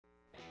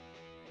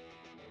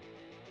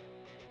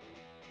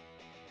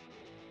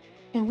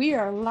and we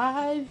are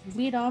live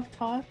lead off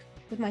talk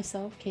with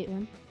myself,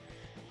 Caitlin.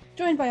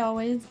 Joined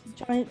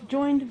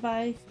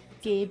by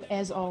Gabe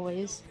as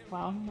always.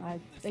 Wow, I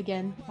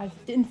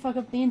didn't fuck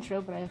up the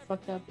intro, but I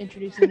fucked up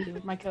introducing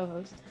you, my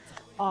co-host.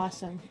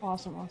 Awesome.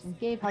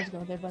 Gabe, how's it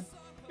going there, bud?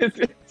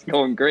 It's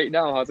going great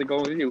now. How's it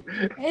going with you?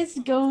 It's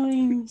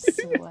going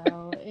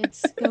swell.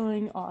 It's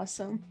going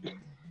awesome.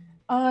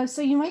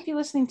 So you might be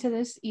listening to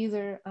this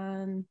either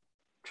on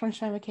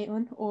Crunch Time with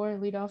Caitlin or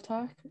Lead Off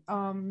Talk.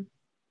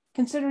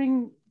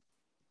 Considering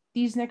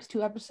these next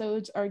two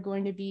episodes are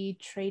going to be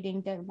trading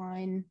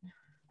deadline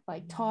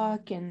like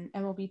talk and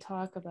MLB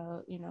talk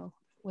about,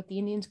 what the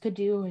Indians could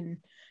do and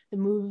the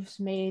moves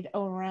made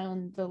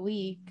around the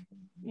league.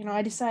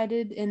 I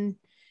decided, and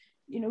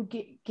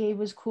Gabe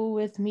was cool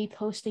with me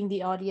posting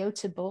the audio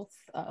to both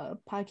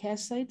podcast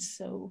sites.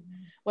 So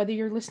whether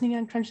you're listening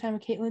on Crunch Time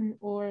with Caitlin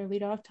or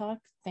Lead Off Talk,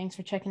 thanks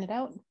for checking it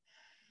out.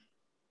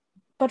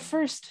 But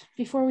first,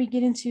 before we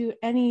get into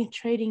any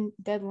trading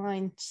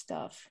deadline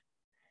stuff,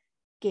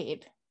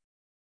 Gabe,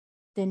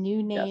 the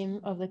new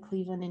name of the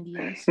Cleveland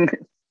Indians.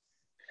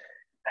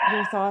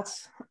 Your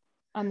thoughts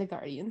on the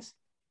Guardians?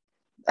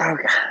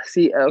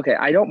 Okay,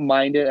 I don't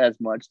mind it as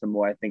much the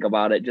more I think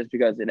about it, just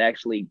because it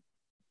actually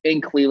in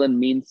Cleveland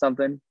means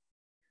something.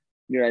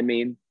 You know what I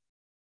mean?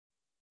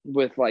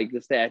 With like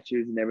the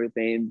statues and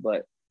everything,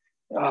 but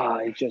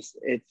it's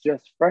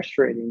just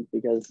frustrating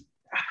because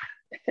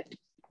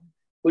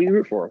who do you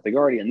root for? The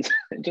Guardians.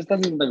 It just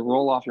doesn't like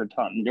roll off your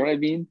tongue. You know what I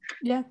mean?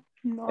 Yeah.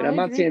 No, and I'm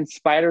not saying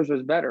Spiders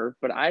was better,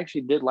 but I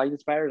actually did like the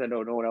Spiders. I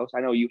know no one else.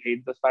 I know you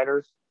hate the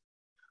Spiders.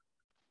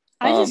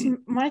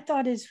 My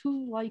thought is,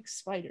 who likes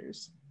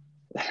spiders?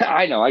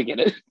 I know, I get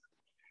it.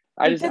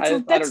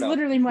 That's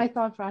literally my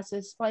thought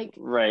process. Like,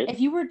 right.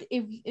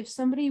 If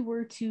somebody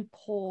were to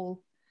poll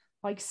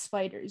like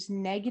spiders,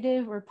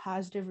 negative or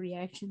positive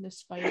reaction to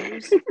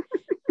spiders,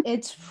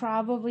 it's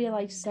probably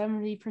like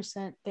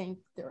 70% think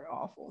they're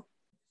awful.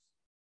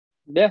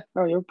 Yeah,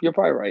 no, you're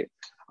probably right.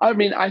 I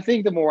mean, I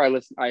think the more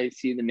I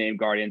see the name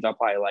Guardians, I'll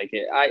probably like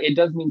it. It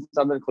does mean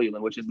something to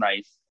Cleveland, which is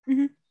nice.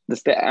 Mm-hmm.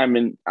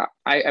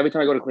 Every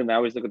time I go to Cleveland, I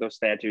always look at those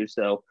statues.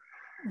 So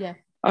yeah,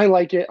 I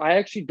like it. I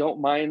actually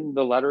don't mind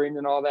the lettering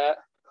and all that.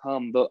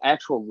 The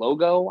actual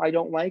logo, I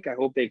don't like. I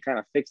hope they kind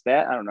of fix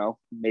that. I don't know.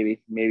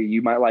 Maybe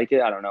you might like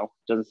it. I don't know.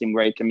 Doesn't seem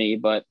great to me,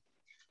 but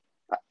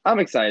I'm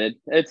excited.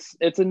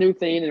 It's a new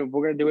thing, and if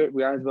we're gonna do it,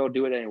 we might as well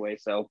do it anyway.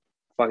 So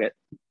fuck it.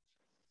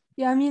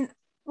 Yeah, I mean,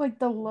 like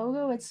the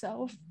logo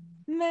itself,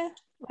 meh.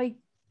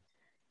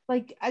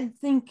 Like I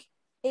think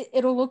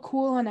it'll look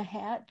cool on a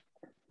hat,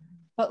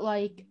 but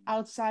like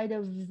outside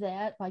of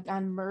that, like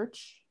on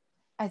merch,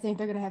 I think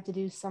they're gonna have to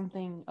do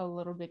something a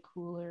little bit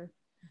cooler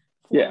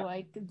for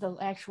like the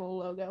actual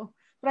logo.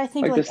 But I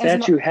think like the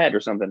statue head or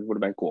something would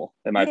have been cool,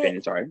 in my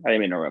opinion. Sorry, I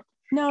didn't mean to interrupt.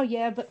 No,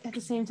 yeah, but at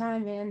the same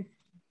time, man,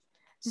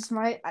 just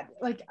I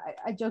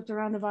joked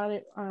around about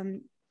it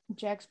on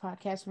Jack's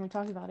podcast when we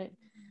talked about it.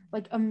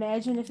 Like,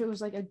 imagine if it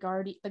was like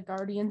the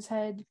Guardian's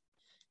head,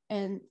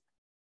 and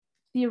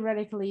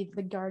theoretically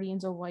the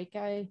Guardian's a white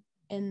guy,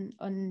 and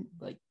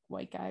like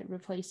white guy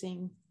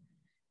replacing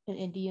an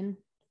Indian,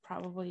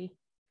 probably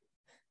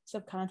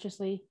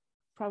subconsciously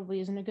probably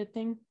isn't a good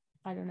thing.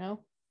 I don't know.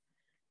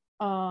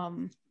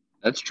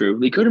 That's true.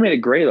 They could have made it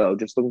gray though,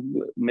 just to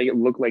make it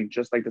look like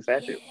just like the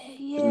statue.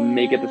 Yeah, just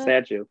make it the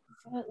statue.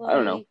 Like, I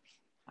don't know.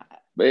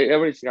 But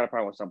everybody's got a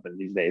problem with something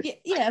these days.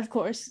 Yeah, of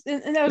course.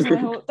 And that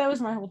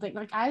was my whole thing.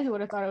 Like, I would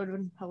have thought it would have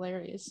been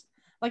hilarious.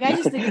 Like, I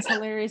just think it's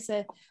hilarious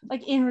that,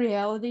 like, in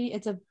reality,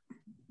 it's a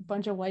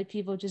bunch of white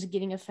people just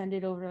getting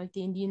offended over like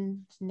the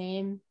Indian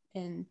name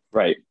and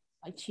right,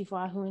 like Chief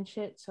Wahoo and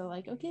shit. So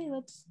like, okay,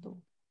 let's the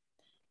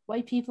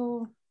white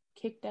people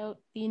kicked out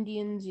the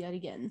Indians yet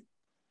again.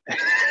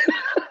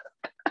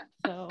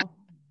 So,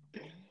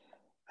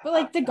 but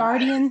like the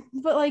Guardian,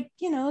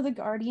 the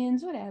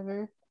Guardians,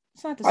 whatever.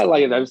 It's not the I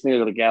like it. I just think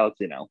of the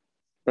Galaxy now.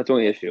 That's the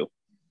only issue.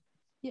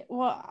 Yeah,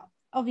 well,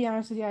 I'll be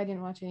honest with you, I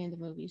didn't watch any of the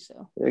movies,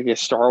 so. Like,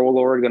 Star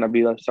Lord gonna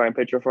be the starting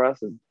pitcher for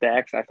us? Is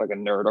Dax? I feel like a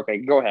nerd. Okay,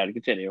 go ahead,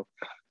 continue.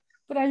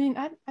 But I mean,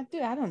 I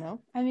don't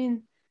know. I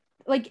mean,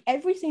 like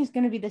everything's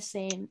gonna be the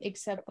same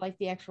except like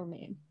the actual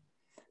name,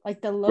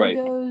 like the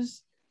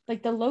logos,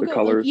 like the logo, the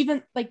colors.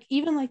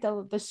 even like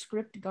the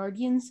script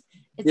Guardians.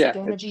 It's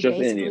gonna be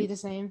basically Indians. The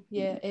same.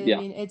 Yeah, I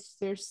mean, it's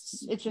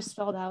just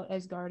spelled out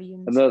as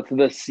Guardians. And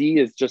the C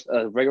is just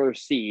a regular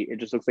C. It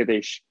just looks like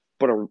they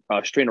put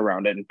a string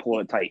around it and pull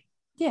it tight.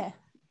 Yeah,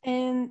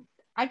 and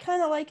I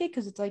kind of like it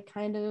because it's like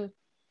kind of,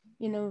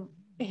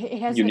 it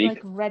has unique,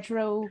 like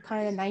retro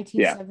kind of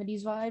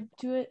 1970s vibe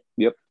to it.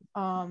 Yep.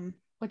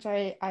 Which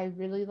I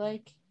really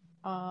like.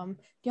 The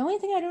only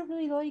thing I don't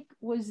really like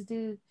was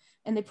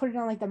and they put it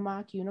on like the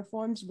mock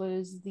uniforms,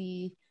 was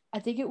I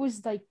think it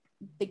was like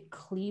the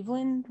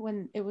Cleveland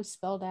when it was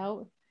spelled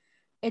out.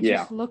 It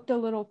just looked a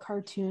little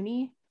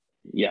cartoony.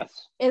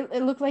 Yes.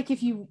 It looked like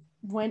if you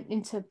went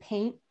into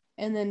Paint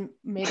and then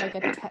made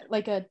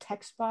like a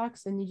text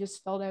box and you just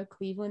spelled out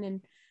Cleveland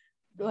and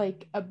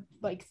like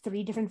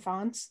 3 different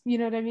fonts. You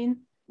know what I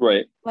mean?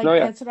 Right. Like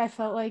that's what I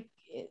felt like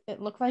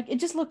it looked like. It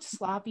just looked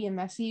sloppy and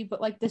messy,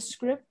 but like the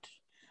script,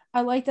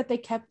 I like that they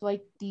kept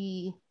like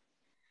the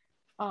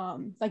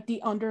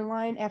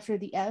underline after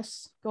the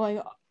S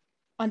going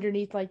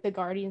underneath like the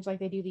Guardians like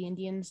they do the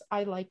Indians.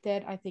 I like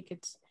that. I think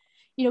it's,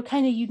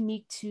 kind of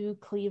unique to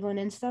Cleveland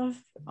and stuff.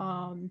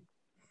 And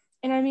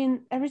I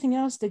mean, everything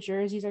else, the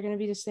jerseys are going to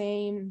be the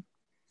same.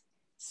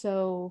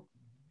 So,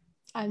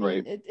 I mean,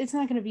 Right. it's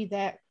not going to be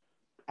that.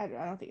 I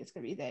don't think it's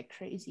going to be that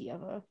crazy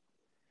of a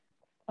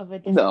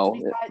difference. No,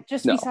 no.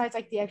 Besides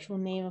like the actual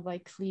name of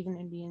like Cleveland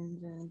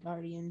Indians and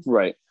Guardians.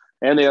 Right.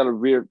 And they got to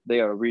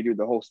redo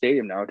the whole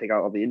stadium now, take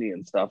out all the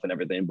Indian stuff and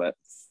everything. But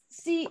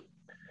see,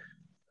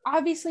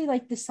 obviously,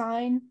 like the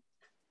sign,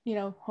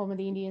 home of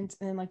the Indians,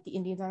 and then like the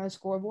Indians on the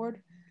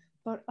scoreboard.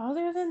 But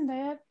other than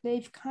that,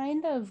 they've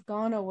kind of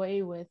gone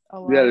away with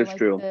a lot yeah, of that's like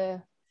true.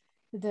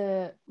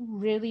 the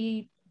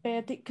really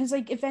bad thing. Because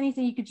like if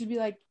anything, you could just be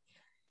like,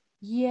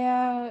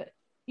 yeah,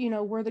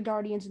 we're the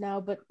Guardians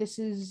now, but this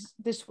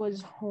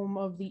was home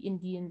of the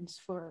Indians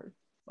for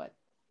what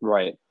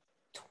Right.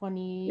 And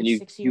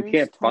 26 you years,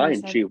 can't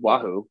find 27. Chief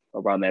Wahoo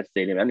around that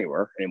stadium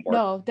anywhere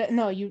anymore.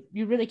 No, you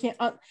really can't.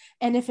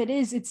 And if it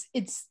is, it's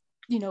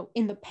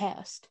in the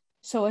past.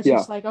 So it's Yeah.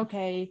 just like,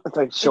 okay, It's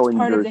like it's showing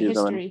part of the jerseys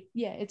on. history.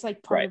 Yeah, it's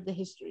like part Right. of the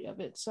history of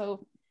it.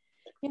 So,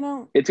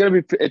 it's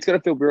gonna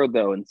feel weird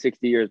though. In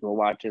 60 years, we're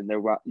watching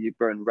you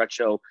burn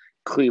retro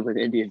Cleveland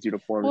Indians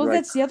uniforms. well, like,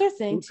 that's the other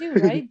thing too,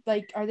 right?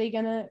 Like, are they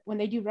gonna, when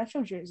they do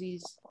retro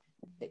jerseys,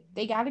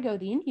 they got to go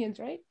the Indians,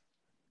 right?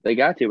 they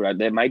got to, but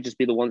they might just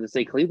be the ones that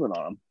say Cleveland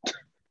on them.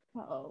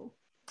 Oh,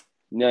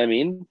 You know what I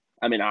mean?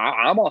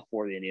 I'm all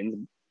for the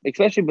Indians,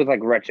 especially with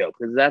like retro,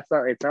 because it's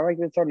not like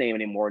it's our name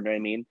anymore. You know what I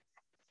mean?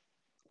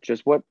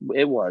 Just what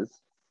it was.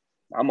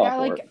 I'm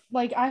all for it.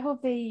 like I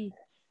hope I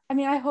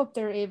hope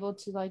they're able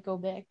to like go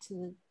back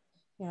to,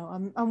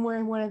 I'm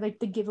wearing one of like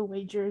the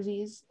giveaway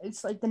jerseys.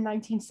 It's like the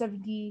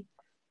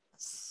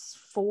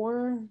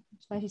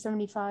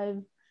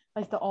 1975,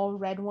 like the all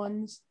red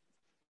ones.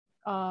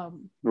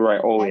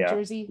 Right. Oh yeah.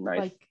 Jersey. Nice.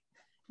 Like,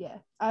 yeah,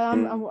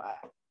 I'm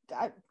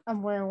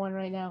wearing one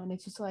right now, and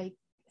it's just like,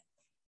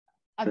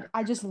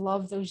 I just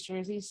love those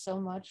jerseys so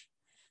much.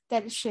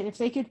 That shit, if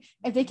they can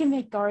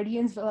make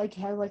Guardians, but like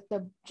have like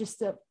the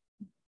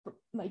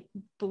like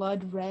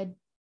blood red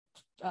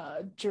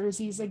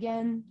jerseys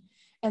again,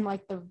 and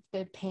like the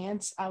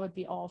pants, I would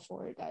be all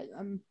for it.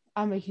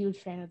 I'm a huge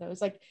fan of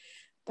those. Like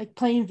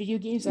playing video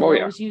games,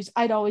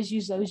 I'd always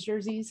use those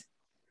jerseys.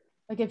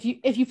 Like if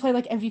you play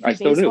like MVP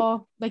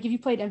baseball, like if you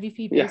played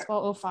MVP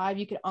baseball 05,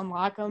 you could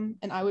unlock them,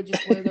 and I would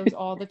just wear those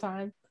all the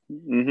time.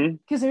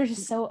 Because they're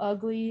just so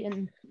ugly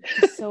and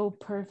just so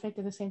perfect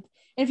at the same time.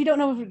 And if you don't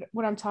know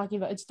what I'm talking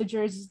about, it's the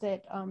jerseys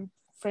that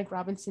Frank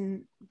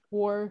Robinson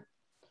wore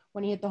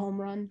when he hit the home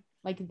run,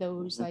 like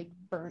those like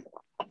burnt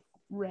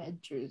red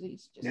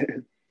jerseys.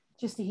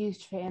 Just a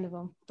huge fan of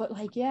them. But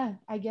like, yeah,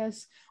 I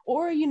guess.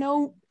 Or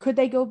could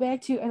they go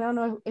back to? And I don't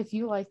know if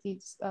you like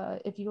these,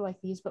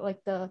 but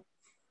like the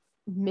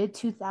mid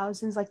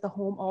 2000s, like the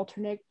home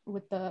alternate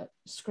with the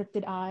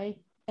scripted eye.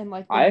 And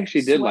like I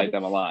actually did like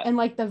them a lot. And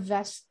like the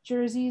vest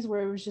jerseys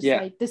where it was just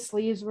like the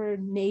sleeves were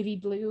navy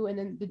blue and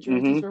then the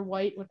jerseys were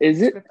white with the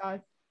script eye.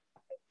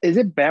 Is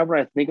it bad when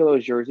I think of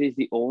those jerseys?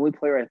 The only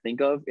player I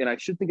think of, and I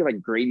should think of like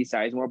Grady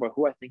Sizemore, but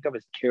who I think of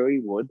is Kerry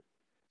Wood.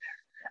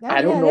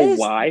 I don't know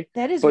why.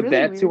 That is, but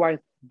really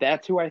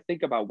that's who I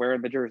think about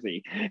wearing the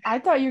jersey. I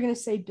thought you were gonna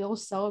say Bill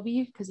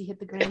Selby because he hit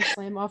the grand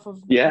slam off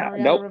of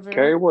Mariano Rivera.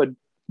 Kerry Wood.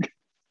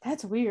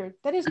 That's weird.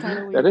 That is kind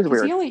of weird. That is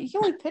weird. He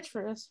only pitched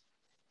for us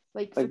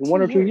like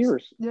 1 or 2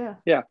 years. Yeah.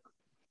 Yeah.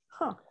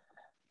 Huh.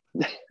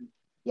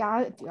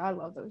 Yeah, I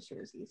love those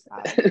jerseys.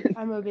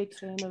 I'm a big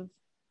fan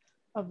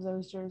of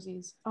those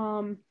jerseys.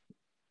 Enough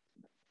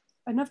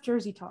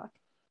jersey talk.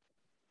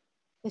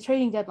 The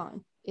trading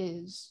deadline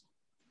is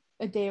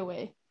a day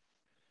away.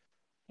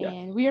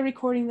 And we are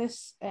recording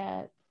this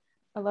at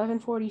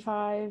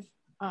 11:45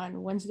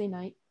 on Wednesday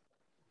night.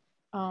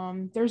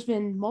 There's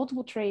been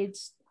multiple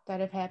trades that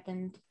have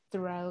happened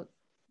throughout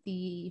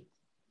the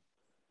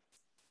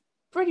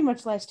pretty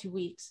much last 2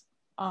 weeks.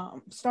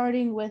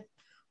 Starting with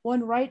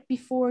one right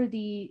before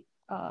the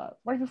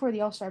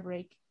All-Star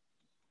break.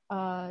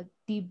 The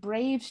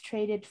Braves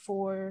traded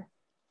for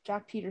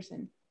Joc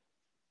Pederson,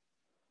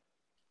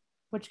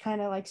 which kind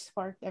of like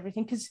sparked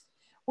everything because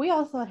we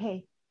all thought,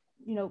 hey,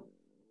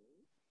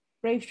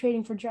 Braves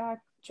trading for Joc.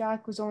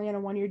 Joc was only on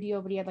a 1-year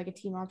deal, but he had like a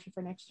team option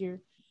for next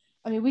year.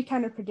 I mean, we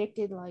kind of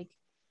predicted like,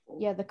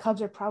 yeah, the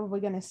Cubs are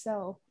probably going to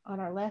sell on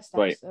our last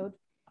episode.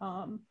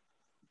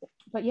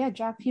 But yeah,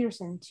 Joc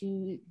Pederson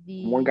to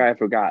the one guy I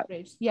forgot.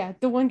 Braves. Yeah,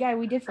 the one guy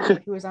we did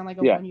forget who was on like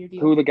a 1-year deal.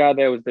 Who the guy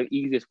that was the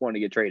easiest one to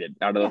get traded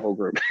out of the whole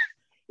group.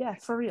 Yeah,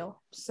 for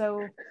real.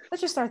 So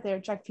let's just start there.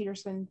 Joc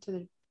Pederson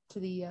to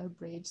the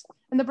Braves.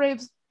 And the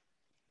Braves,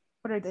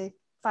 what are they?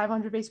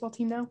 500 baseball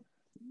team now?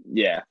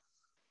 Yeah.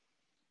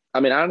 I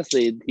mean,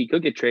 honestly, he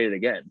could get traded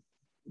again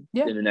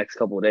in the next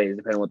couple of days,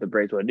 depending on what the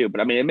Braves want to do.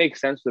 But I mean, it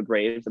makes sense for the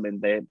Braves. I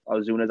mean,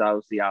 Ozuna's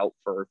obviously out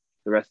for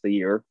the rest of the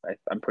year.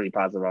 I'm pretty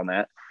positive on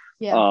that.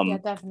 Yeah,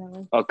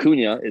 definitely.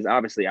 Acuna is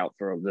obviously out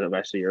for the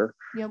rest of the year.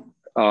 Yep.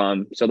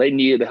 So they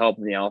needed the help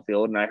in the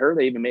outfield, and I heard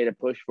they even made a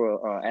push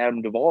for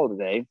Adam Duvall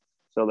today.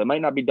 So they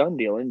might not be done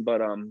dealing,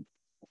 but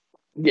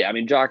yeah, I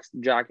mean, Jock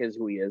is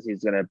who he is.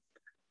 He's gonna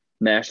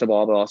mash the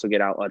ball, but also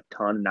get out a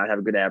ton and not have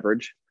a good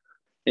average.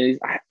 And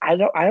I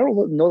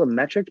don't know the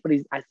metrics, but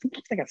I think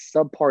he's like a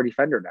subpar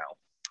defender now.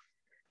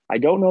 I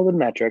don't know the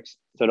metrics,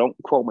 so don't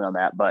quote me on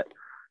that. But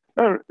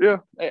yeah,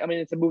 I mean,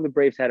 it's a move the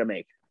Braves had to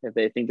make. If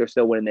they think they're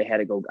still winning, they had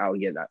to go out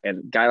and get that. And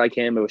a guy like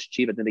him, it was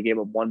cheap. I think they gave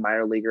him one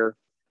minor leaguer,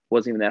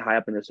 wasn't even that high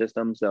up in the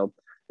system, so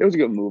it was a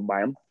good move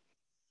by him.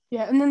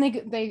 Yeah, and then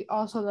they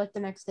also, like, the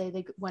next day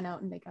they went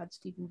out and they got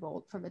Stephen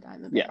Vogt from the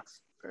Diamondbacks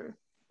for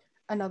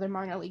another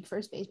minor league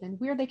first baseman.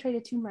 Weird they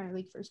traded 2 minor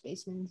league first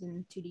basemen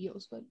in 2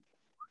 deals, but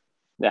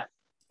yeah.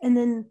 And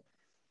then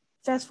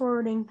fast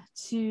forwarding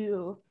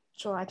to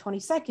July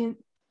 22nd,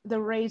 the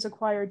Rays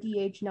acquired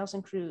DH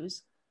Nelson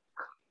Cruz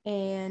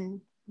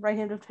and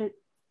right-handed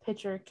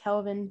pitcher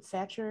Kelvin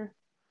Thatcher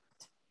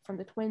from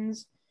the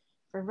Twins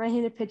for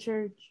right-handed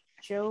pitcher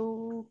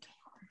Joe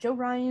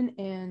Ryan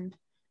and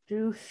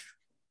Drew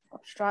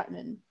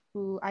Stratman,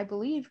 who I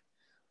believe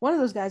one of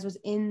those guys was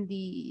in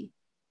the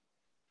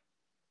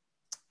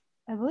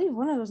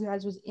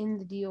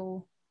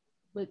deal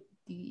with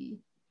the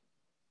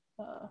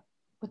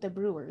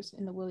Brewers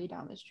in the Willie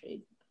Adames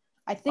trade.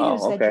 I think it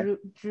was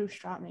that Drew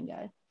Stratman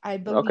guy. I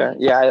believe. Okay,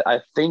 yeah,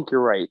 I think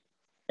you're right.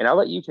 And I'll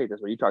let you take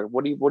this one. You talk.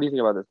 What do you think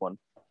about this one?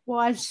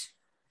 Well,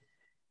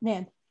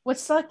 what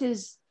sucked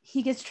is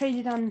he gets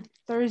traded on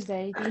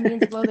Thursday. The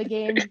Indians blow the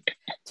game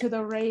to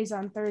the Rays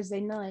on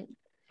Thursday night,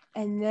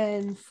 and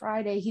then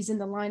Friday he's in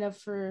the lineup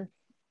for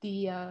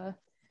the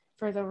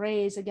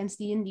Rays against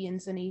the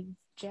Indians, and he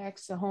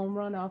jacks a home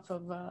run off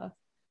of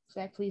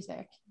Zach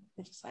Plesac.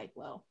 It's just like,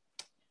 well,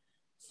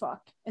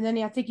 fuck. And then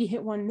I think he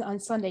hit one on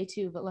Sunday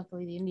too, but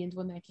luckily the Indians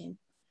won that game.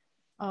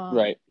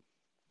 Right.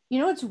 You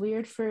know what's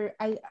weird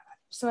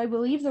So I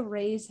believe the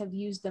Rays have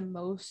used the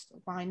most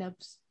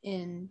lineups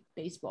in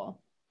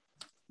baseball.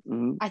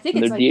 Mm-hmm. I think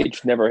and it's their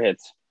DH never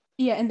hits.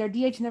 Yeah, and their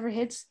DH never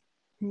hits.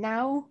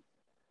 Now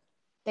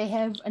they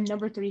have a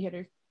number 3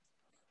 hitter.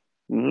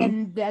 Mm-hmm.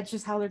 And that's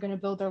just how they're going to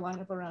build their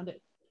lineup around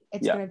it.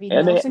 It's going to be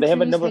and Nelson they have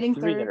Cruz a number hitting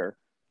 3 third. hitter.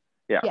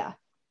 Yeah.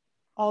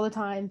 All the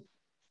time.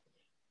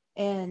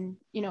 And,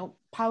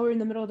 power in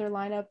the middle of their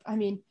lineup. I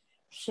mean,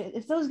 shit,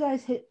 if those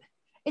guys hit,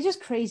 it's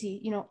just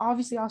crazy.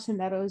 Obviously Austin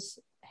Meadows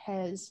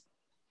has,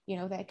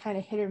 that kind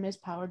of hit or miss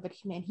power, but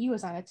he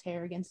was on a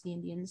tear against the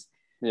Indians.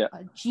 Yeah.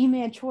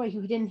 G-Man Choi,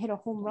 who didn't hit a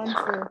home run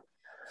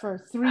for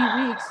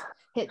 3 weeks,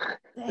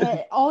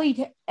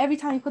 every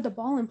time he put the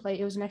ball in play,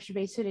 it was an extra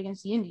base hit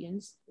against the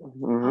Indians.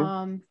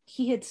 Mm-hmm.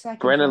 He hit second.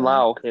 Brandon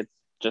Lau hits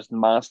just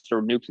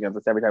monster nukes against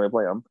us every time we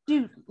play him.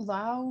 Dude,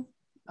 Lau,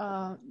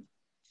 I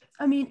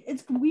mean,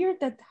 it's weird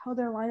that how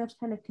their lineup's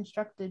kind of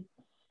constructed,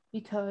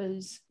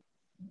 because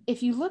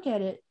if you look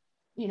at it,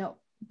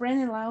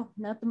 Brandon Lau,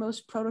 not the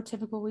most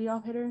prototypical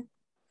leadoff hitter.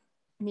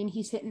 I mean,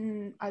 he's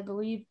hitting, I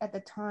believe at the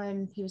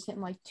time he was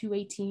hitting like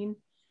 218,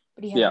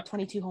 but he had like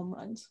 22 home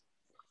runs.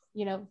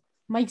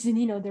 Mike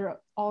Zunino, their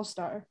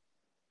all-star,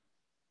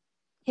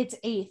 hits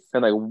 8th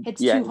and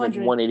hits 200, like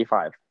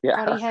 185.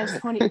 Yeah, but he has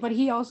 20. But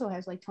he also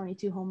has like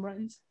 22 home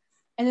runs.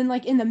 And then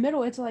like in the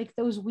middle, it's like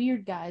those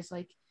weird guys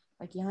like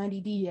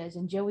Yandy Diaz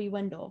and Joey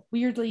Wendell,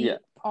 weirdly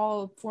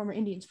all former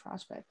Indians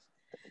prospects.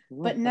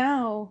 But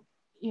now,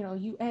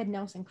 you add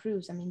Nelson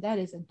Cruz. I mean, that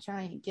is a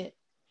giant get.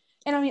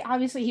 And I mean,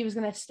 obviously he was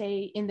going to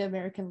stay in the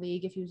American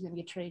League if he was going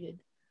to get traded.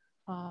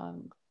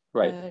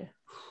 Right.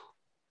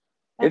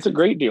 It's a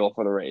great deal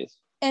for the Rays.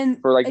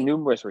 And for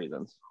numerous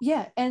reasons.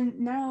 Yeah. And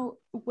now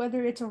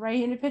whether it's a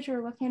right-handed pitcher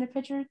or left-handed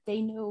pitcher,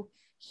 they know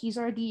he's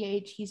our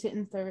DH. He's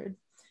hitting third.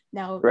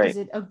 Now, is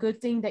it a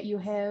good thing that you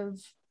have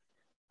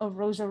a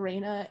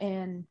Rosarena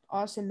and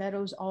Austin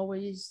Meadows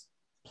always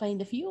playing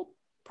the field?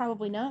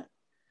 Probably not.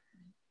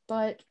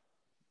 But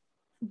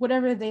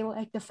whatever they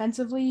like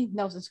defensively,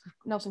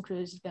 Nelson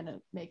Cruz is gonna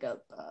make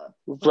up.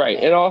 Right,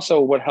 and also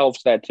what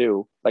helps that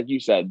too, like you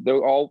said,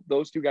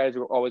 those 2 guys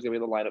are always gonna be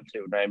in the lineup too.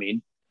 You know what I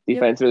mean,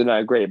 defensively they're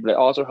not great, but it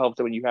also helps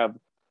that when you have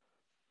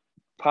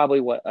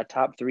probably a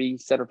top 3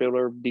 center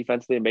fielder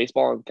defensively in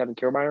baseball, Kevin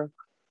Kiermaier.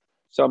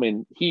 So I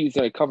mean, he's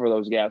gonna cover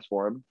those gaps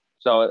for him.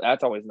 So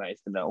that's always nice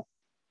to know.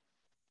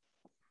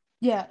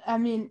 Yeah, I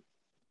mean,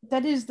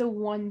 that is the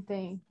one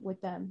thing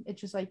with them. It's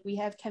just like we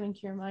have Kevin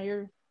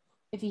Kiermaier.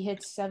 If he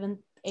hits 7th,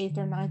 8th,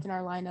 or 9th in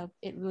our lineup,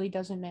 it really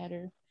doesn't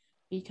matter,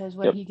 because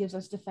what he gives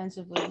us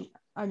defensively,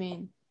 I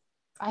mean,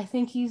 I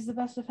think he's the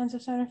best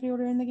defensive center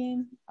fielder in the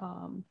game.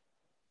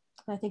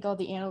 I think all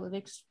the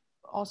analytics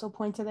also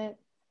point to that.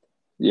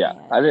 Yeah,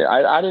 and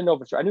I didn't know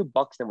for sure. I knew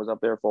Buxton was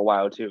up there for a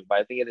while too, but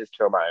I think it is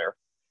Kiermaier.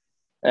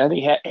 And I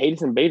think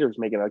Haydison Bader's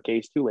making a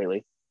case too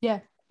lately.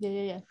 Yeah.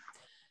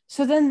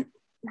 So then,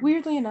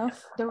 weirdly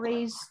enough, the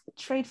Rays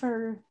trade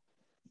for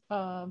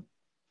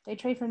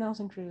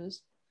Nelson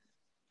Cruz.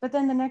 But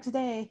then the next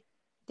day,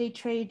 they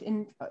trade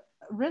in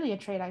really a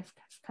trade I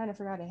kind of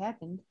forgot it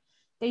happened.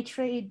 They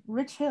trade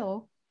Rich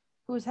Hill,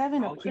 who was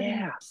having a pretty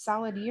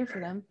solid year for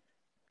them,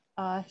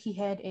 He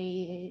had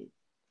a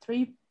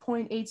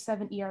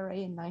 3.87 ERA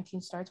in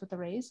 19 starts with the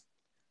Rays.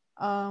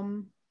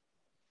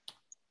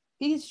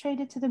 He gets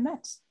traded to the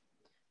Mets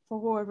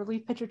for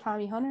relief pitcher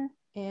Tommy Hunter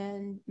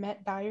and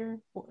Matt Dyer,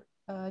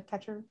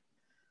 catcher.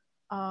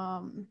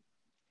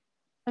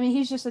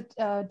 He's just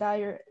a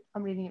Dyer.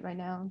 I'm reading it right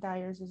now.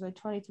 Dyers is a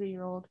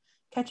 23-year-old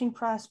catching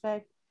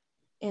prospect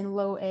in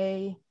low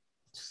A.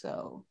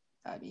 So,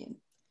 if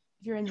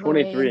you're in low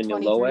A 23 and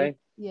in low A?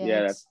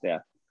 yeah, that's. Yeah.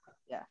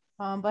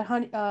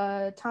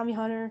 But Tommy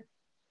Hunter,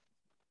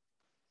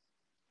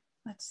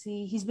 let's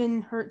see, he's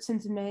been hurt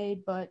since May,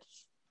 but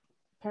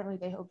apparently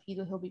they hope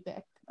he'll be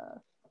back.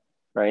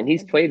 Right, and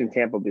he's played in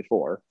Tampa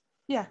before.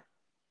 Yeah.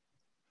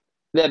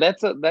 Yeah,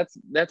 that's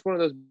one of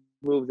those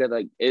moves that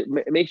like it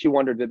makes you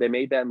wonder, did they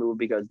make that move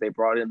because they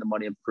brought in the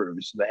money of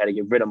Cruz, so they had to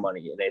get rid of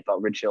money and they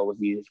thought Rich Hill was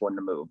the easiest one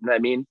to move. You know what I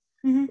mean?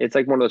 Mm-hmm. It's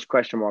like one of those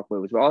question mark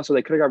moves. But also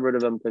they could have got rid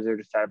of him because they're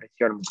just tired of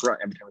hearing him grunt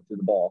every time he threw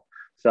the ball.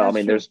 So That's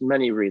true. there's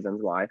many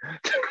reasons why.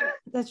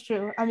 That's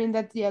true.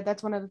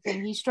 That's one of the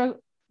things. He struggled.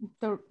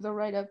 The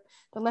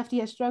lefty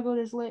has struggled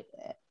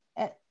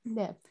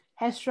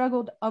has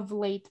struggled of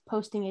late,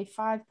 posting a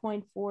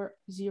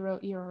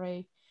 5.40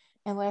 ERA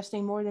and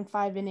lasting more than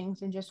 5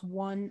 innings in just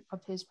one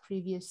of his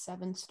previous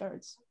 7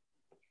 starts.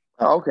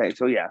 Oh, okay,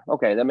 so yeah,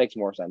 okay, that makes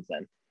more sense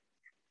then.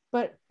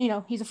 But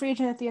he's a free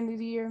agent at the end of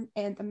the year,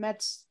 and the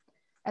Mets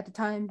at the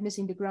time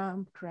missing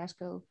DeGrom,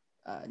 Carrasco,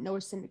 Noah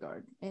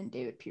Syndergaard, and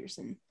David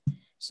Pearson.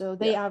 So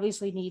they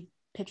obviously need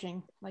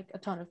pitching, like a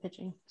ton of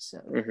pitching.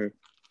 So,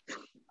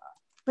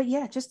 but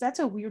yeah, just that's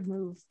a weird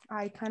move.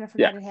 I kind of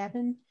forgot it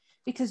happened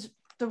because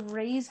the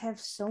Rays have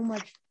so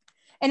much,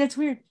 and it's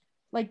weird.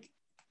 Like,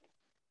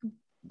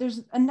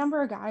 there's a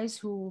number of guys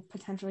who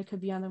potentially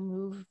could be on the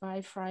move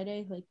by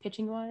Friday, like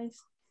pitching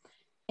wise,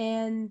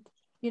 and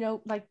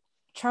like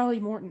Charlie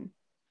Morton,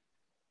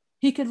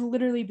 he could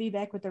literally be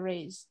back with the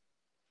Rays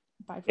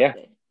by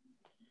Friday,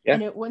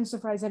 and it wouldn't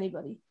surprise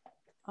anybody.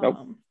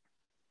 Nope.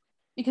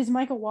 Because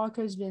Michael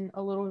Walker has been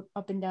a little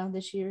up and down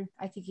this year.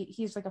 I think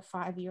he's like a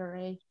 5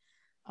 ERA.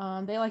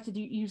 They like to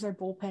use their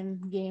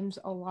bullpen games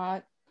a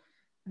lot.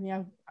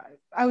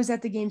 I was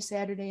at the game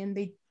Saturday, and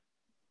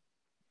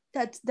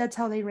that's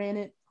how they ran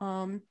it.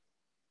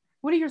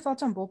 What are your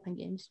thoughts on bullpen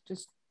games?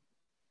 Just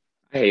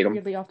I hate them.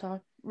 Weirdly off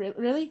topic.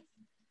 Really?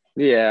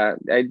 Yeah,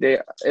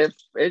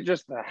 it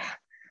just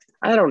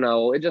I don't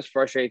know. It just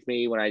frustrates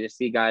me when I just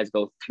see guys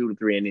go 2 to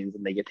 3 innings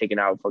and they get taken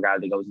out for a guy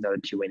that goes another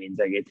 2 innings.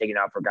 They get taken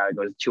out for a guy that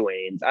goes 2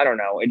 innings. I don't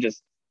know. It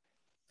just.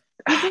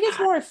 You think it's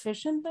more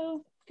efficient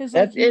though? Because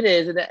it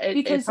is.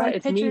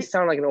 It's me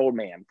sound like an old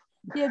man.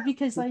 Yeah,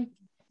 because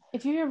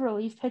if you're a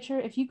relief pitcher,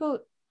 if you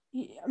go,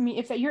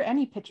 if you're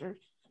any pitcher,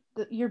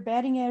 your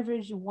batting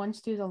average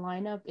once through the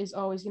lineup is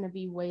always going to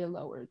be way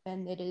lower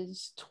than it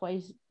is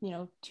twice,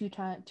 2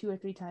 or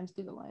 3 times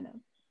through the lineup.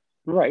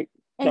 Right.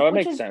 No, it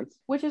makes sense.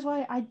 Which is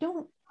why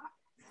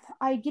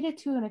I get it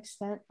to an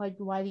extent, like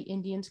why the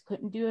Indians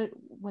couldn't do it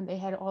when they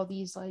had all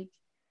these like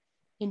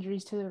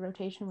injuries to the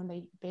rotation when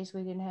they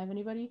basically didn't have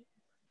anybody.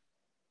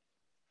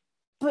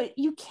 But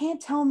you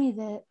can't tell me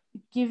that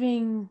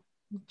giving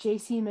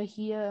JC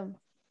Mejia,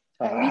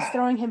 at least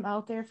throwing him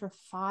out there for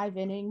 5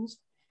 innings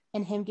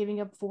and him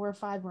giving up 4 or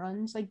 5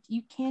 runs, like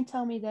you can't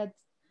tell me that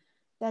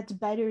that's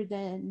better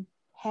than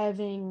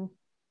having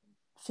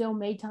Phil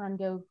Maton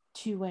go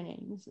 2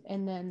 innings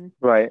and then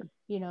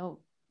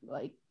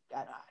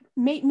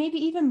maybe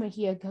even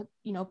Mejia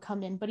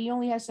come in, but he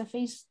only has to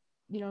face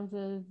the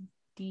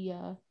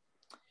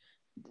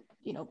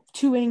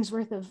 2 innings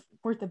worth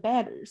of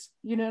batters.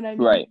 You know what I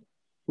mean? Right.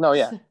 No,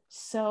 yeah.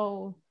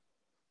 So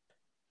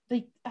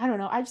like I don't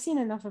know. I've seen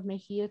enough of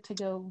Mejia to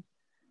go.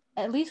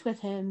 At least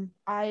with him,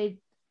 I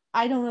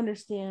don't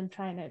understand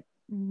trying to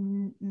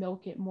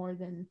milk it more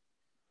than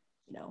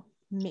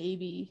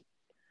maybe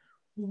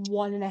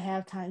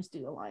 1.5 times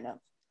through the lineup.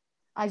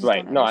 I just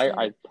right. No,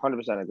 I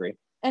 100% agree.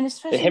 And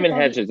especially him and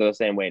Hedges are the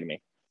same way to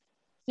me.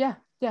 Yeah,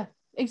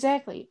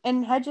 exactly.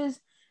 And Hedges,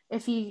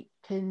 if he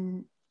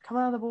can come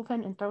out of the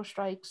bullpen and throw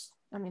strikes,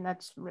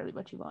 that's really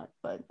what you want.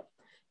 But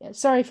yeah,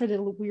 sorry for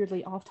the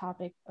weirdly off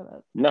topic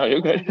about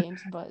you're good.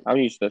 Games, but I'm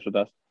used to this with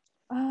us.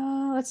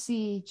 Let's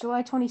see.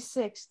 July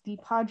 26th, the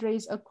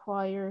Padres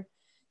acquire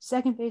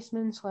second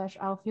baseman /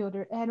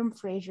 outfielder Adam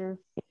Frazier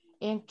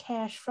and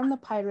cash from the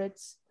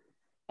Pirates.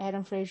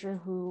 Adam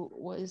Frazier, who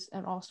was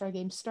an All-Star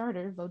Game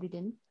starter, voted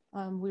in,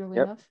 weirdly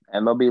enough.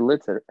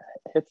 MLB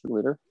hits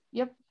leader.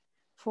 Yep.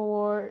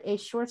 For a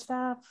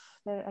shortstop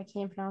that I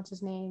can't pronounce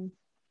his name,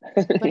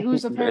 but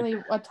who's apparently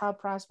a top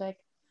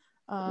prospect.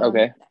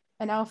 Okay.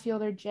 An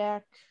outfielder,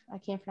 Jack, I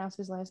can't pronounce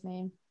his last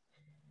name,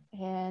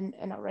 and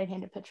a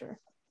right-handed pitcher.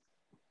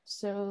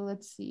 So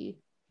let's see.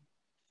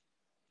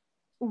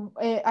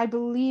 I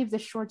believe the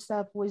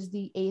shortstop was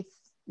the 8th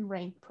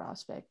ranked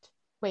prospect.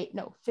 Wait,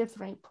 no, 5th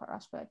ranked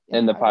prospect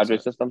in the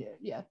Padres system.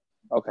 Yeah.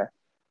 Okay.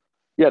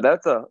 Yeah,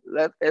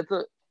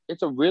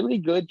 it's a really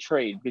good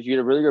trade because you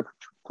get a really good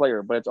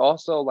player, but it's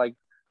also like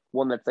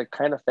one that's like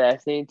kind of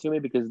fascinating to me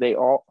because they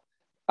all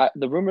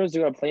the rumors are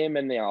going to play him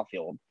in the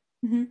outfield.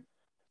 Mm-hmm.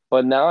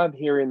 But now I'm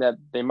hearing that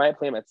they might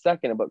play him at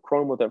second, but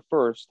Cronenworth at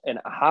first, and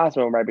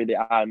Hosmer might be the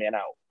odd man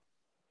out.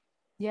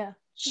 Yeah.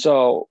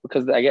 So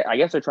because I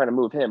guess they're trying to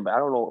move him, but I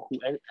don't know who.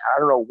 I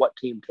don't know what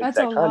team takes That's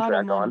a that lot of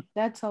contract money. on.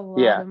 That's a lot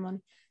Yeah, of money.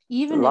 a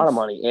Even lot of if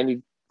money, and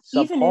he's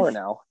even subpar if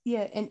now.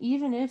 yeah, and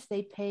even if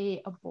they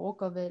pay a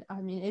bulk of it,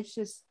 I mean, it's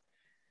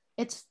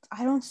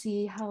I don't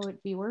see how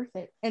it'd be worth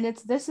it. And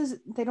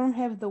they don't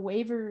have the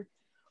waiver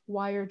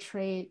wire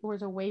trade or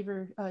the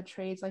waiver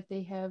trades like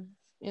they have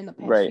in the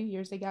past Right, few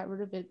years. They got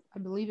rid of it. I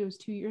believe it was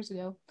 2 years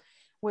ago,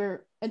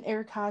 where an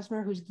Eric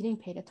Hosmer who's getting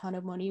paid a ton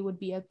of money would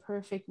be a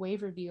perfect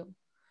waiver deal.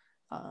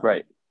 Um,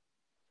 right.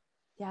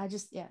 I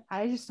just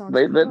don't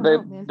They I they, don't they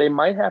know, man. they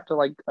might have to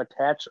like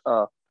attach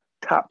a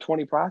top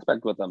 20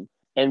 prospect with him,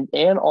 and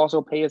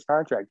also pay his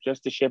contract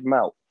just to ship him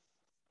out.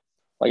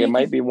 Like Yeah, it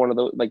might because be one of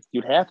those. Like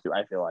you'd have to.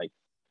 I feel like.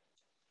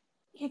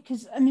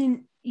 I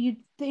mean,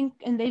 you'd think,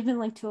 and they've been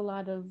linked to a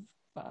lot of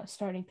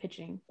starting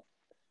pitching.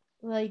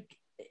 Like,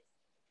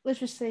 let's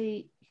just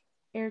say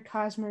Eric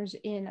Hosmer's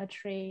in a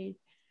trade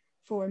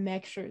for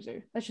Max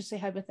Scherzer. Let's just say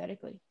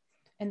hypothetically,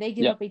 and they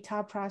give Yeah. up a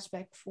top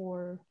prospect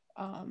for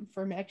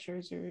Max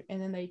Scherzer,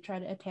 and then they try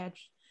to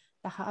attach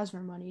the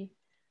Hosmer money.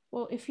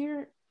 Well, if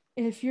you're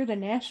the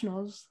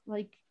Nationals,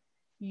 like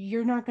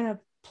you're not gonna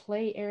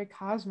play Eric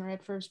Hosmer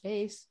at first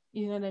base.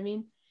 You know what I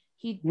mean?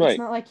 It's Right.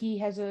 not like he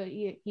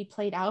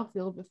played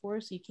outfield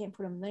before, so you can't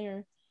put him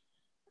there.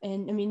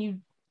 And I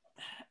mean,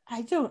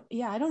 I don't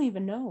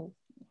even know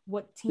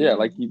what Yeah.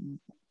 team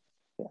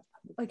would,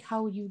 like,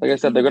 how you Like I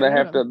said, even they're get gonna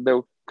rid of have him. to.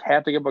 They'll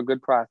have to give a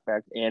good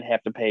prospect and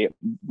have to pay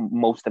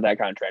most of that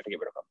contract to get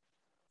rid of him.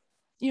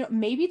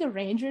 Maybe the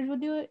Rangers would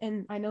do it,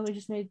 and I know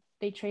they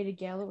traded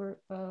Gallo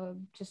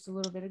just a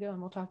little bit ago, and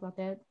we'll talk about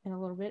that in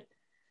a little bit.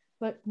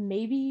 But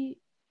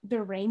maybe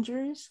the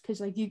Rangers, because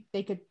like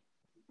they could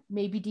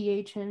maybe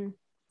DH him,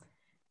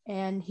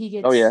 and he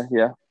Oh yeah, gets,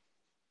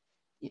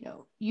 yeah,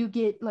 you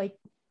get like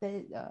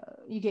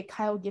you get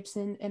Kyle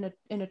Gibson in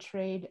a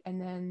trade,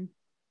 and then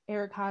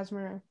Eric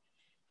Hosmer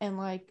and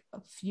like a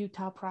few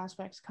top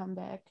prospects come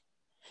back,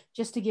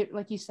 just to get,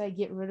 like you said,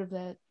 get rid of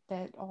that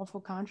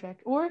awful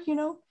contract. Or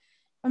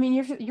I mean,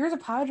 you're the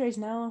Padres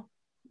now.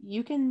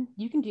 You can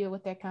deal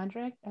with that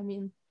contract. I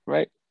mean,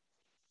 right.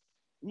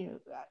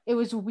 it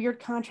was a weird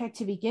contract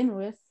to begin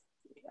with.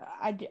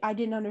 I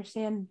didn't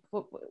understand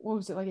what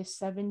was it, like a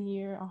 7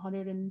 year,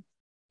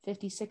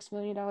 $156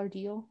 million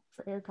deal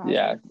for Eric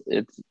Yeah, Hosmer.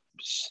 it's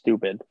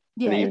stupid that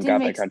Yeah, he it even didn't got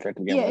make that contract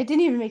to begin yeah, with. it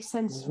didn't even make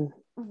sense Mhm.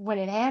 when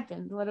it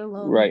happened, let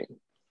alone. Right.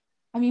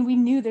 I mean, we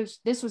knew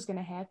this was going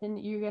to happen.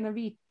 You're going to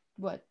be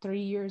what,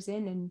 3 years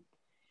in and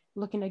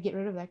looking to get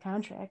rid of that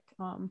contract.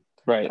 But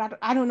Right.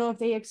 I don't know if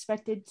they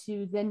expected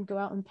to then go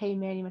out and pay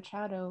Manny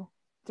Machado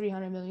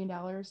 $300 million,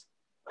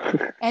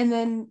 and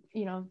then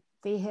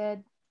they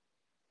had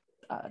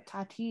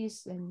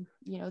Tatis, and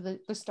the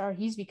star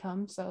he's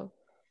become. So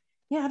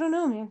yeah, I don't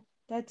know, man.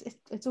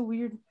 It's a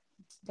weird.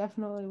 It's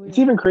definitely It's weird.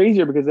 even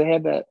crazier because they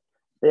had that.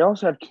 They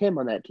also have Kim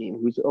on that team,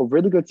 who's a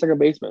really good second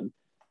baseman,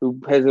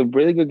 who has a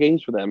really good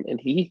games for them, and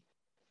he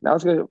now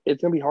it's gonna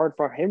be hard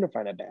for him to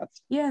find at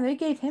bats. Yeah, they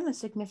gave him a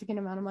significant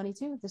amount of money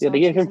too this Yeah,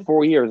 they gave him offseason.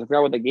 4 years. I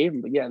forgot what they gave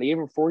him, but yeah, they gave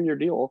him a 4 year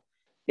deal.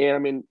 And I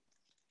mean,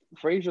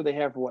 Frazier, they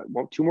have what,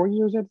 2 more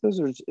years after this,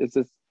 or is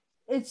this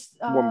It's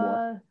one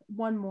more?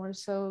 one more,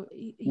 so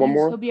One he'll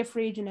more? be a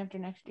free agent after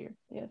next year.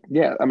 Yeah.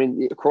 Yeah, I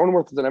mean,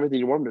 Cronenworth has done everything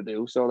you want him to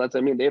do. So that's, I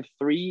mean, they have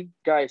three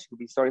guys who could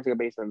be starting second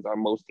basemen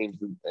on most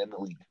teams in the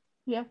league.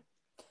 Yeah.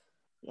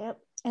 Yep.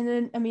 And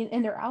then I mean,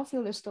 and their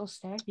outfield is still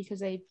stacked because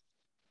they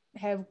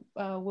have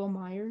Will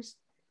Myers.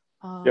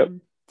 Yep.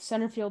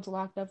 Center field's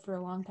locked up for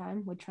a long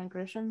time with Trent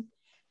Grisham.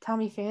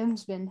 Tommy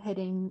Pham's been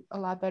hitting a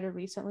lot better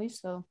recently,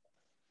 so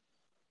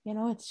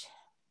it's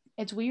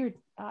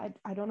weird. I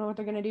don't know what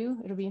they're gonna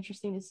do. It'll be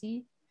interesting to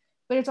see,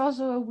 but it's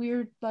also a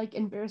weird like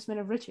embarrassment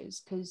of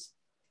riches because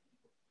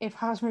if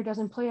Hosmer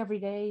doesn't play every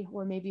day,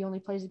 or maybe only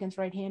plays against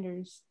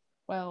right-handers,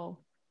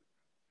 well,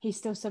 he's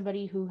still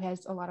somebody who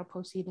has a lot of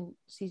postseason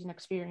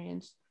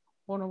experience,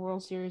 won a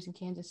World Series in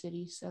Kansas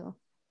City, so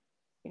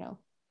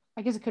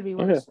I guess it could be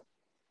Okay.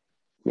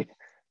 worse.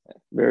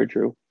 Very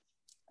true.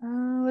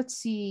 Let's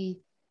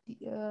see.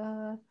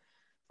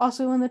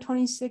 Also on the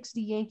 26th,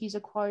 the Yankees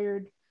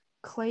acquired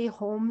Clay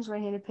Holmes,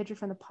 right-handed pitcher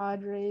from the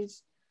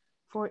Padres,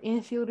 for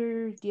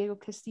infielder Diego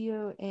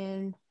Castillo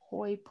and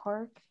Hoy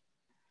Park.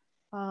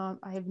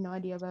 I have no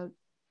idea about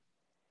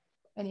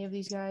any of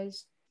these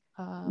guys.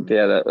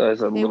 Yeah,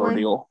 that's a They little weren't,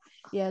 deal.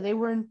 yeah, they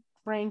weren't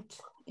ranked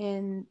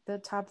in the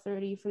top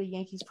 30 for the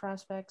Yankees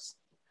prospects.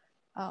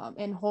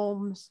 And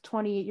Holmes,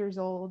 28 years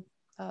old,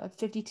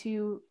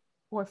 52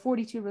 or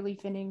 42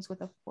 relief innings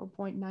with a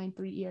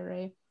 4.93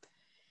 ERA.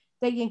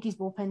 That Yankees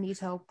bullpen needs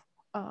help.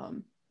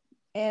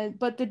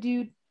 But the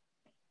dude,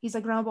 he's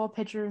a ground ball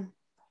pitcher.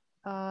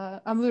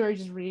 I'm literally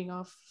just reading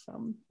off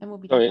from Oh yeah,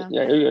 MLB.com.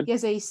 yeah, you're good. He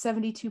has a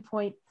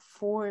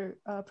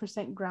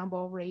 72.4% ground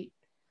ball rate.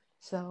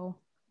 So,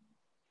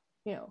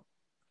 you know,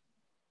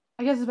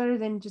 I guess it's better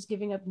than just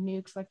giving up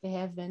nukes like they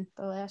have been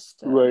the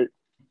last Right.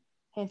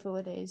 handful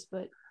of days.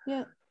 But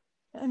yeah,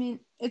 I mean,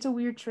 it's a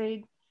weird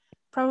trade.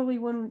 Probably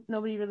one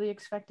nobody really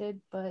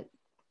expected, but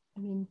I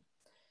mean,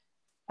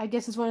 I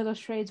guess it's one of those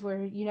trades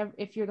where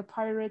if you're the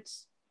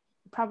Pirates,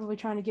 you're probably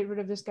trying to get rid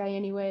of this guy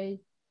anyway,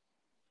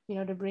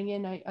 to bring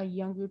in a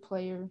younger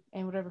player,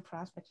 and whatever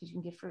prospect you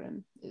can get for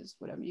him is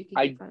whatever you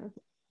can get for him.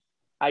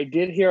 I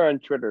did hear on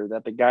Twitter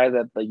that the guy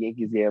that the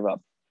Yankees gave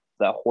up,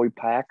 the Hoy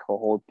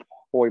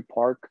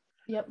Park.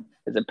 Yep.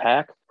 Is it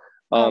Pack?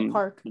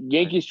 Park.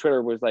 Yankees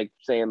Twitter was like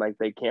saying like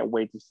they can't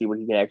wait to see what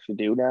he can actually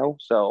do now.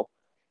 So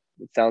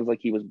it sounds like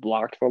he was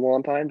blocked for a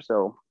long time.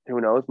 So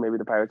who knows? Maybe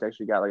the Pirates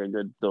actually got like a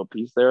good little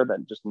piece there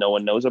that just no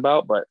one knows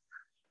about. But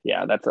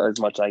yeah, that's as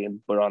much I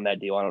can put on that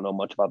deal. I don't know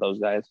much about those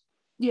guys.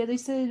 Yeah, they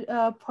said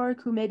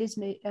Park, who made his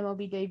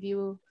MLB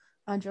debut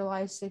on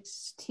July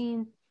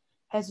 16th,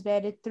 has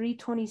batted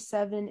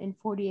 .327 in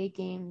 48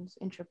 games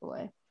in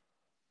AAA.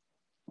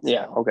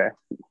 Yeah. Okay.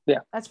 Yeah.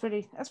 That's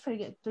pretty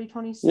good.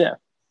 320. Yeah.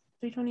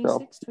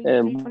 326. So,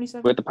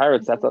 327. With the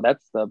Pirates,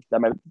 that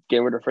might get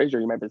rid of Frazier.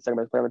 You might be the second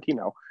best player on the team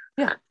now.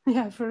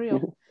 Yeah, for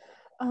real.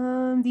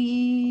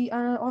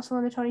 Also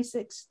on the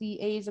 26th, the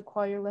A's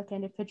acquire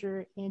left-handed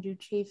pitcher Andrew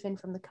Chafin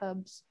from the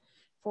Cubs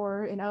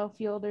for an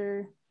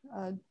outfielder,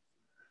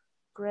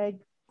 Greg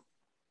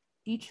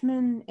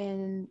Beachman,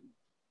 and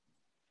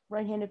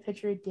right-handed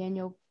pitcher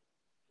Daniel.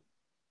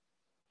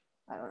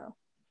 I don't know.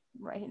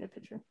 Right-handed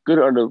pitcher. Good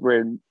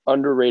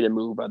underrated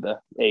move by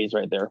the A's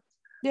right there.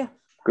 Yeah.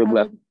 Good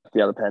left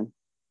the other pen.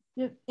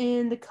 Yep.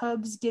 And the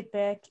Cubs get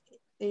back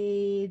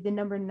the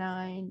number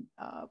 9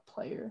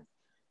 player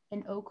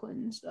in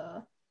Oakland's.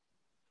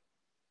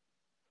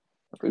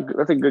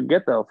 That's a good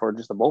get though for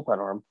just a bullpen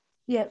arm.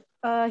 Yeah.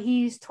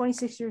 He's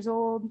 26 years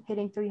old,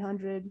 hitting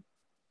 .300,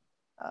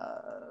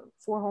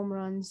 4 home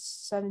runs,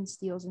 7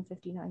 steals in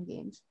 59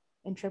 games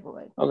in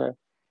AAA. Okay.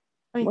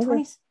 I mean,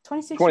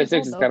 26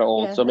 is kind of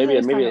old, yeah, so maybe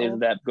it isn't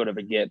that good of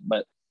a get.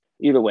 But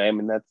either way, I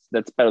mean,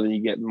 that's better than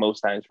you get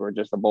most times for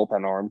just a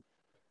bullpen arm.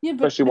 Yeah,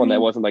 but, especially one that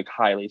wasn't like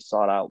highly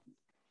sought out.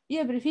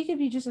 Yeah, but if he could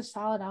be just a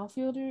solid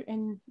outfielder,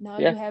 and now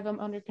you have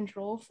him under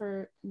control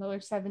for another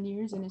 7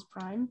 years in his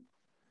prime.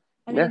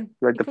 I mean,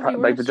 like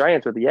the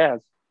Giants with the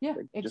Yaz. Yeah,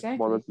 like exactly. Just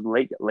one of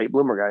those late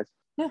bloomer guys.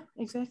 Yeah,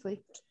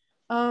 exactly.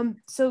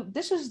 So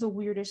this is the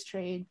weirdest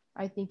trade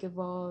I think of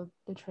all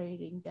the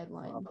trading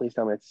deadline. Please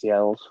tell me it's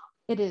Seattle's.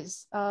 It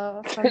is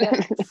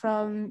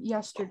from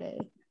yesterday,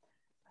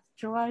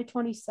 July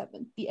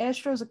 27th. The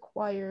Astros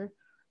acquire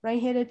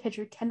right-handed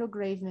pitcher Kendall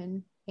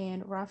Graveman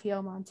and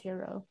Rafael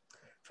Montero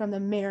from the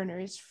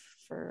Mariners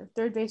for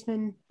third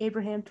baseman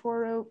Abraham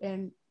Toro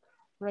and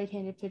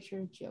right-handed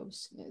pitcher Joe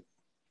Smith.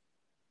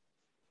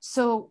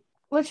 So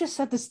let's just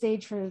set the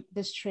stage for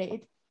this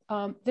trade.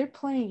 They're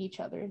playing each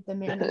other, the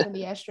Mariners and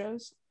the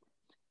Astros.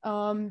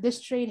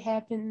 This trade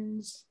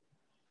happens,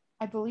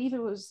 I believe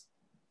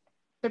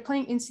they're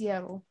playing in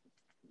Seattle.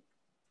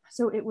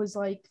 So it was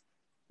like,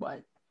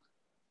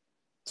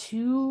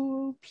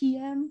 2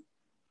 p.m.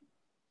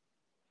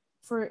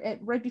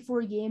 right before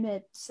a game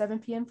at 7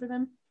 p.m. for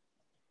them.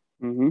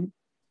 Mm-hmm.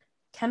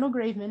 Kendall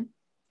Graveman,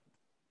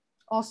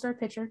 all-star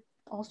pitcher,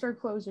 all-star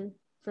closer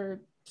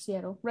for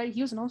Seattle. Right?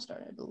 He was an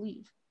all-star, I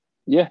believe.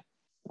 Yeah,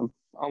 I'm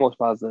almost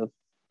positive.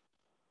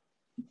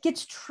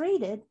 Gets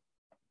traded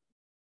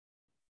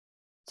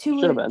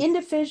to an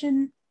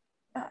in-division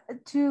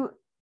to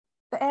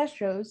the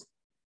Astros,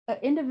 an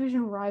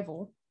in-division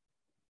rival.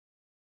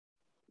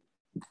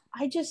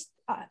 I just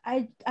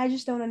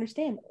don't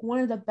understand. One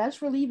of the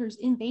best relievers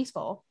in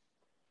baseball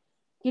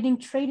getting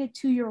traded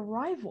to your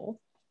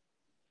rival.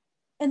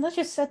 And let's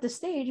just set the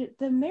stage.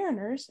 The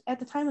Mariners, at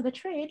the time of the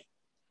trade,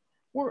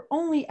 were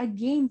only a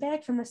game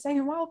back from the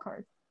second wild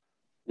card.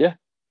 Yeah,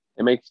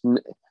 it makes.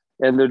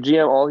 And the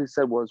GM, all he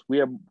said was,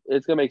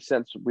 it's going to make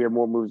sense. We have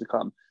more moves to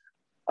come.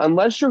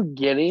 Unless you're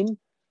getting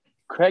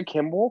Craig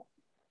Kimbrell,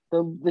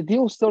 the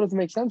deal still doesn't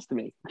make sense to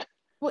me.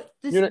 Well,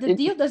 the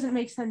deal doesn't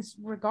make sense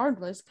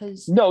regardless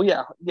because... No,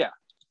 yeah.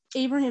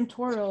 Abraham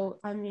Toro,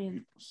 I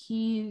mean,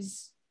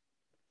 he's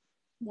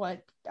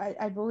what?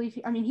 I believe...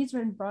 he's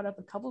been brought up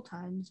a couple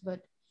times,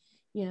 but,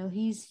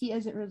 he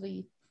hasn't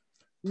really...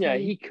 Yeah,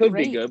 he could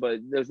be good, but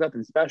there's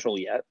nothing special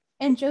yet.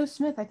 And Joe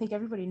Smith, I think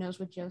everybody knows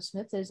what Joe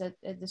Smith is at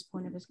this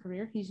point of his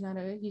career. He's not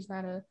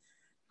a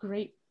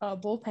great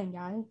bullpen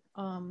guy.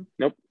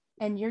 Nope.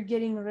 And you're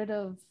getting rid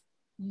of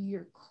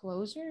your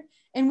closer.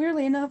 And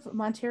weirdly enough,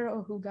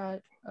 Montero, who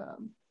got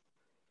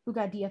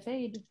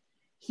DFA'd,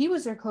 he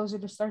was their closer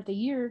to start the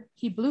year.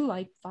 He blew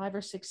like 5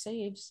 or 6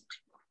 saves.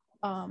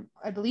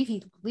 I believe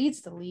he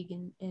leads the league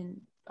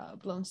in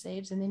blown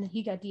saves, and then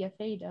he got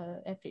DFA'd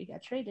after he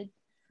got traded.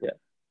 Yeah.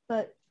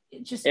 But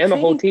the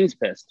whole team's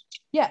pissed.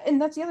 Yeah,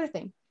 and that's the other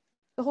thing.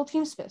 The whole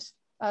team's pissed.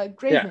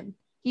 Graveman,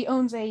 he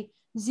owns a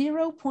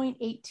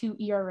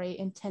 0.82 ERA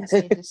and 10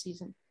 saves this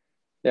season.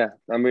 Yeah,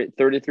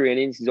 33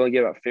 innings. He's only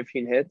getting about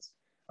 15 hits.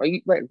 Are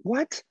you like,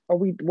 what?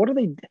 What are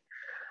they?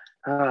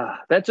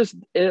 That's just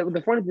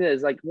the funny thing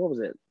is, like, what was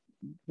it?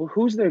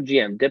 Who's their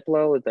GM?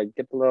 Diplo? It's like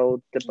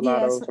Diplo,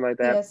 something like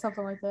that. Yeah,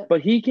 something like that.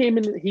 But he came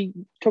in, he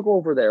took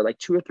over there like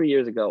 2 or 3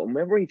 years ago.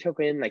 Remember he took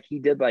in, like,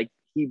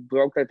 he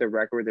broke like the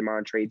record, the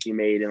amount of trades he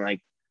made, and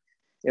like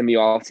in the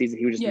offseason.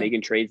 He was just Yeah.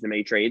 making trades to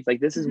make trades. Like,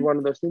 this is Mhm. one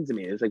of those things to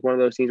me. It's like one of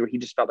those things where he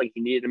just felt like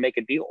he needed to make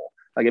a deal.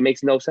 Like, it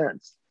makes no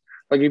sense.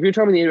 Like, if you're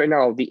telling me right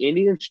now, the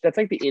Indians, that's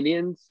like the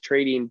Indians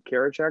trading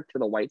Karachuk to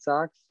the White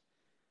Sox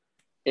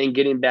and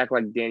getting back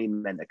like Danny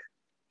Mendick. I'm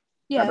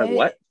Yeah, like,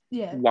 what?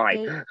 yeah,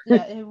 Why?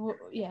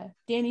 yeah.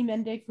 Danny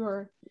Mendick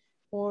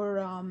or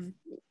um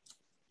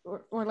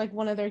or like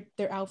one of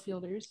their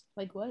outfielders.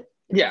 Like what?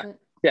 It Yeah. doesn't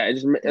Yeah.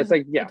 It's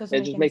like, it yeah, doesn't it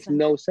make just any makes sense.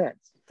 no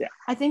sense. Yeah.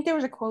 I think there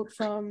was a quote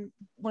from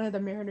one of the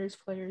Mariners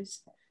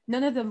players.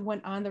 None of them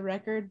went on the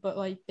record, but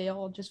like they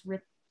all just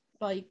ripped,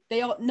 like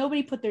they all,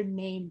 nobody put their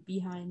name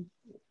behind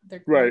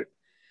their Right. quote,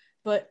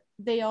 but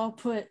they all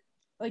put,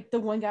 like the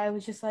one guy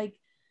was just like,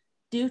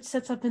 dude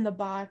sits up in the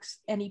box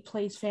and he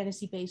plays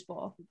fantasy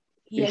baseball.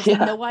 He has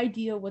Yeah. no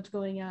idea what's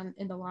going on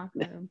in the locker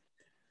room.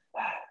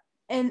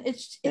 And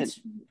And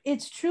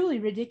it's truly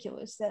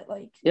ridiculous that,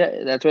 like,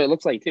 yeah, that's what it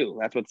looks like too.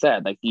 That's what's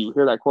sad. Like, you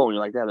hear that quote and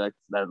you're like,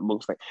 that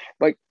looks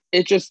like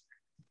it just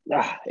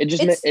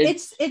it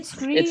it's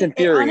screams,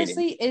 infuriating.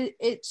 honestly,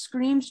 it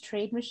screams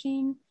trade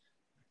machine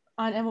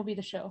on MLB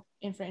The Show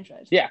in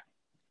franchise. Yeah.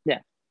 Yeah.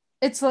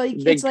 It's like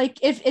They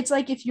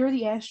if you're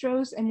the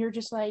Astros and you're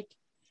just like,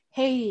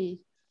 hey,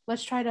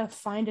 let's try to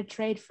find a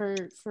trade for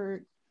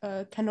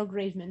Kendall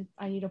Graveman.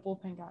 I need a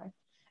bullpen guy.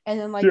 And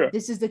then like yeah.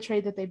 this is the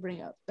trade that they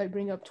bring up. They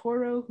bring up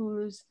Toro,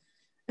 who's,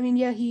 I mean,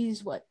 yeah,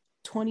 he's what,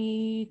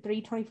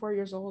 23, 24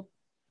 years old,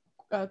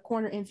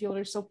 corner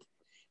infielder. So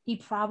he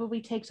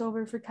probably takes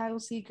over for Kyle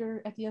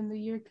Seager at the end of the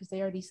year, because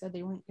they already said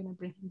they weren't going to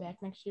bring him back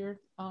next year,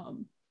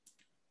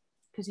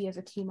 because he has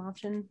a team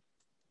option.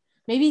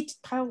 Maybe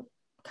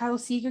Kyle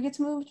Seager gets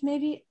moved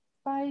maybe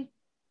by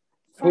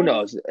Who Friday.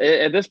 knows?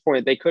 At this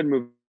point, they could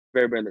move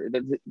very.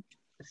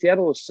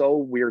 Seattle is so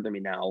weird to me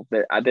now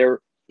that they're.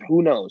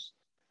 Who knows?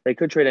 They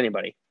could trade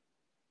anybody.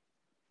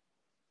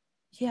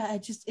 Yeah,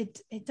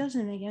 it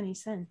doesn't make any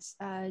sense.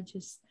 I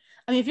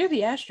mean, if you're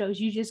the Astros,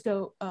 you just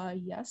go,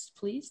 yes,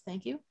 please,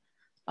 thank you.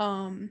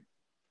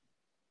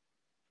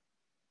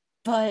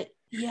 But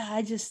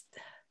yeah,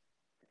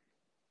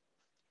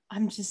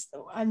 I'm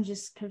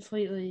just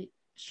completely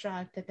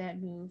shocked at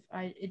that move.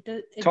 It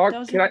Talk.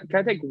 Can doesn't.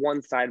 I take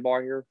one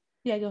sidebar here?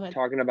 Yeah, go ahead.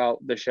 Talking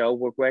about the show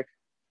real quick.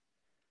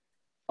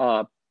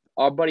 Our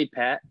buddy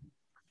Pat,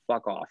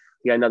 fuck off.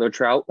 He got another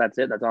trout. That's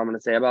it. That's all I'm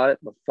gonna say about it.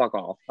 But fuck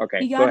off.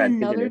 Okay, He go got ahead.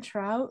 another Continue.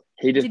 trout.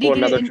 He just Did he pulled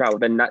get it another in? trout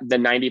with the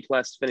 90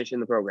 plus finish in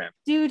the program.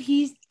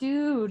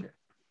 Dude.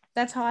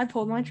 That's how I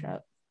pulled my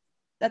trout.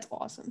 That's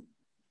awesome.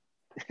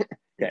 Okay,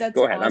 That's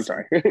go ahead. I'm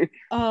awesome.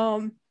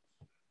 sorry.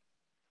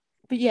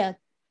 But yeah,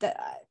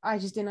 that I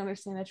just didn't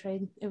understand that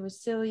trade. It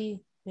was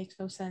silly. Makes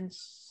no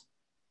sense.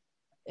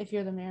 If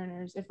you're the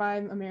Mariners, if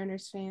I'm a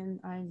Mariners fan,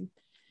 I'm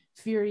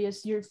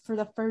furious. You're, for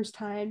the first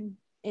time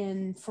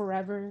in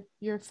forever,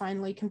 you're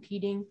finally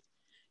competing.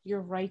 You're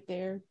right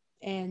there,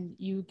 and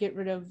you get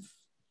rid of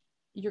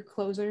your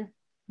closer,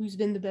 who's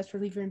been the best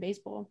reliever in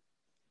baseball,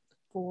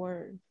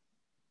 for,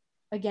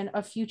 again,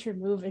 a future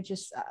move. It's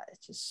just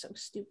so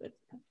stupid.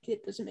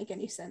 It doesn't make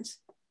any sense.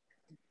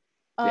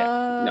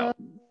 Yeah. No.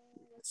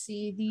 Let's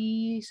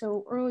see.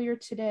 So earlier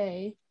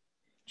today,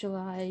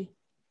 July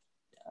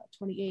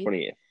 28th,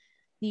 28.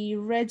 the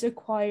Reds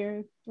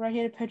acquired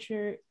right-handed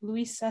pitcher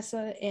Luis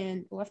Cessa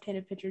and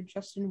left-handed pitcher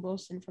Justin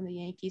Wilson from the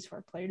Yankees for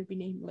a player to be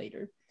named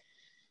later.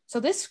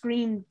 So this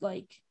screamed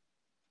like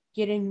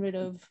getting rid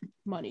of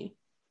money.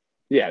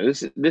 Yeah,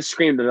 this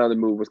screamed another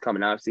move was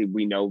coming. Obviously,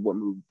 we know what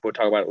move. We'll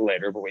talk about it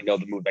later, but we know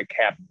the move that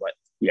happened. But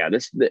yeah,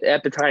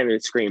 at the time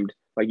it screamed,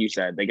 like you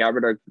said, they got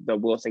rid of the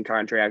Wilson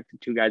contract,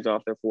 2 guys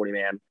off their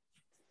 40-man.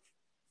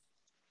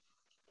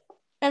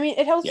 I mean,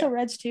 it helps Yeah. the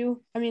Reds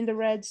too. I mean, the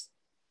Reds,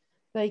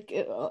 like,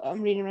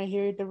 I'm reading right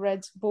here, the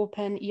Reds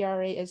bullpen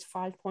ERA is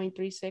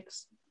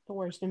 5.36, the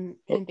worst in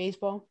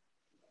baseball.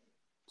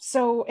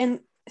 So, and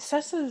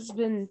Sessa's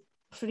been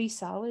pretty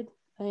solid.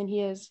 I mean, he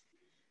has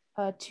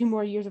 2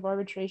 more years of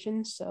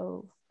arbitration.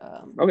 So,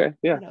 Okay,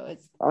 yeah,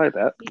 I like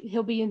that.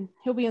 He'll be in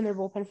their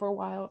bullpen for a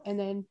while, and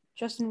then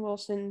Justin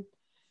Wilson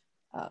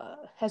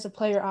has a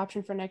player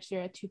option for next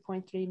year at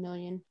 2.3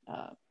 million.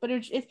 But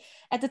it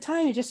at the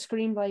time it just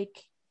screamed like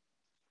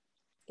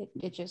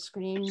it just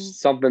screamed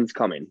something's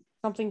coming.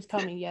 Something's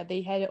coming. Yeah,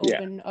 they had to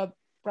open up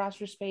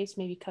roster space,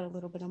 maybe cut a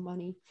little bit of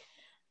money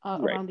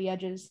around the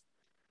edges.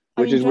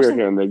 Which is weird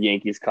hearing the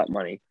Yankees cut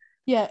money.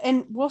 Yeah,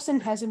 and Wilson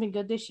hasn't been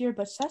good this year,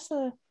 but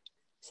Cessa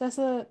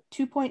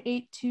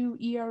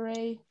 2.82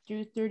 ERA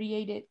through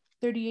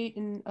 38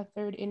 and a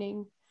third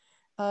inning.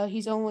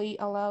 He's only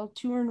allowed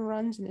 2 earned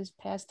runs in his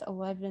past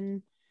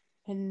 11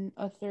 and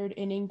a third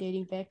inning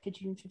dating back to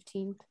June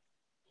 15th.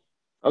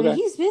 Okay. I mean,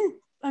 he's been,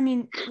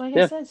 like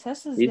I said,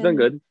 Cessa's been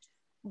good.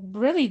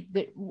 Really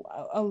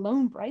a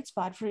lone bright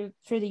spot for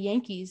the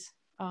Yankees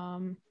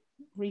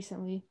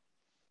recently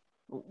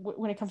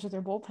when it comes to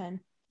their bullpen.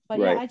 But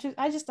yeah,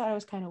 I just thought it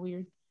was kind of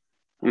weird.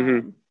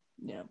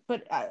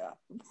 But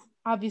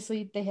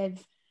obviously they have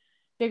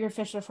bigger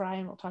fish to fry,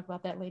 and we'll talk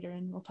about that later,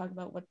 and we'll talk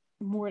about what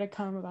more to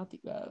come about the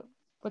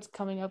what's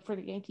coming up for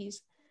the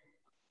Yankees.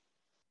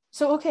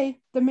 So okay,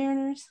 the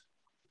Mariners,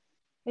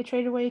 they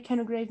traded away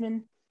Kendall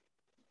Graveman.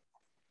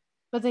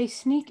 but they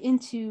sneak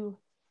into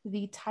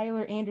the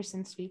Tyler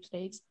Anderson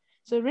sweepstakes.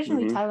 So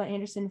originally Mm-hmm. Tyler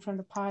Anderson from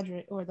the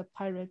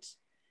Pirates,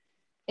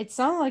 it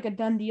sounded like a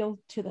done deal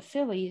to the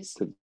Phillies.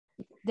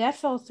 That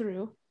fell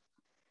through.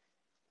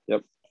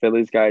 Yep.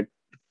 Phillies guy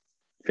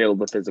failed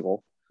the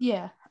physical.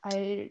 Yeah.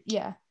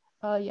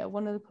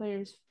 One of the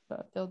players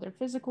failed their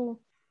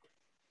physical.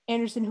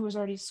 Anderson, who was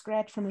already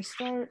scratched from the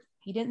start,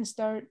 he didn't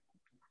start,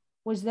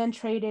 was then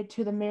traded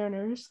to the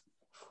Mariners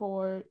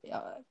for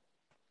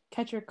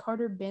catcher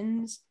Carter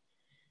Benz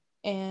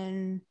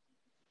and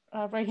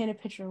right-handed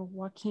pitcher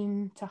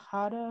Joaquin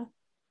Tejada.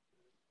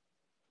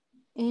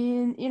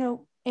 And,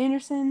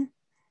 Anderson,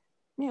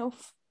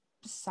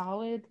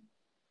 solid,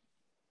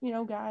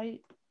 guy.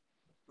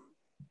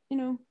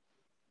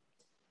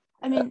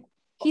 I mean,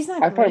 he's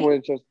not I find when great,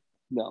 it's just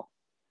no.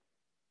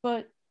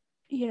 but,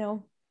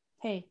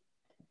 hey,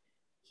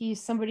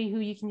 he's somebody who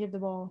you can give the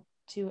ball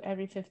to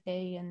every fifth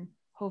day and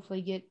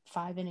hopefully get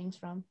 5 innings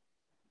from.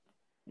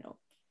 Five,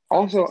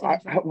 Also, 6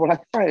 innings from. what I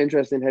find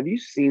interesting, have you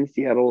seen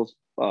Seattle's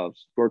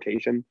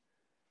rotation?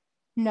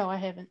 No, I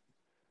haven't.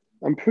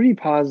 I'm pretty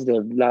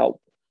positive now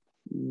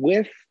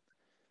with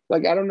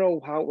like I don't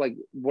know how like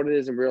what it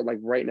is in real like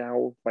right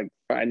now like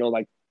I know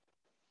like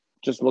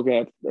just looking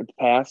at the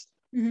past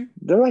Mm-hmm.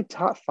 they're like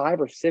top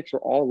 5 or 6 are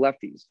all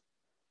lefties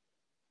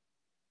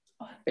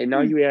and now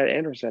you add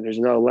Anderson there's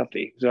another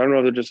lefty so I don't know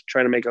if they're just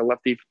trying to make a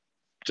lefty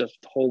just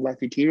whole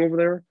lefty team over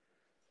there.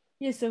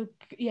 Yeah, so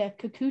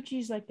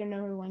Kikuchi's like their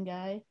number 1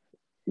 guy.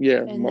 Yeah,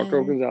 And Marco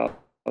then Gonzalez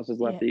is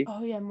lefty.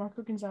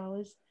 Marco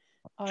Gonzalez.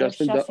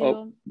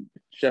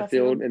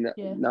 Sheffield and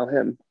yeah. now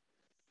him.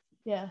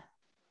 Yeah.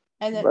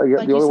 And then, Like,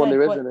 like the you only one said,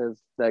 there isn't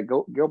is that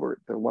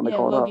Gilbert, the one they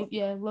called Logan. up.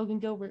 Yeah, Logan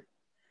Gilbert.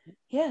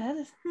 Yeah,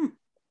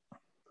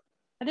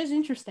 that is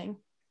interesting.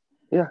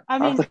 Yeah, I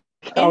mean,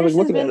 I was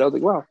looking at it. I was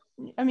like, wow.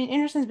 I mean,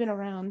 Anderson's been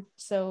around,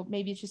 so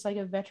maybe it's just like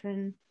a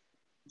veteran.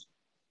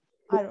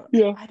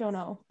 I don't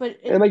know, but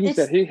and like you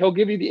said, he'll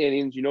give you the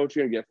innings. You know what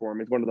you're gonna get for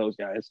him. It's one of those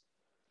guys.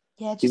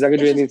 Yeah, he's not gonna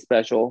do anything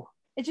special.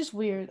 It's just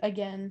weird.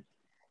 Again,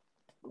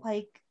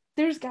 like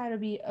there's got to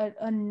be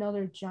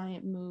another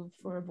giant move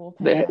for a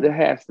bullpen. There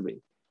has to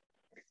be.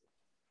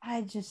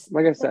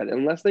 Like I said,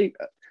 unless the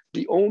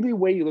only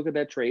way you look at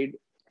that trade,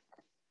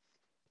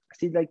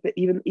 see, like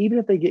even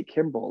if they get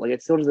Kimbrel, like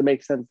it still doesn't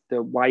make sense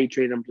to why you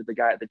trade him to the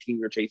guy at the team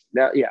you're chasing.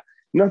 Now, yeah,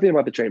 nothing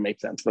about the trade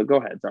makes sense. But go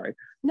ahead, sorry.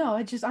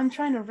 No, I'm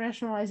trying to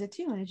rationalize it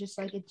too, and it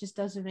just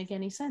doesn't make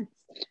any sense.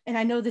 And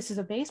I know this is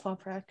a baseball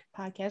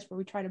podcast where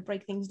we try to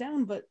break things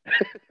down, but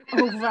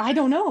I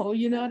don't know.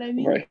 You know what I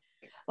mean? Right.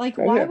 Like,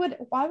 why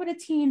would a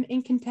team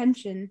in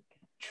contention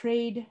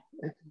trade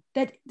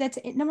that's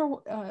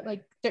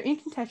like they're in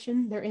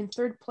contention, they're in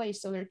 3rd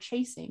place, so they're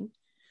chasing,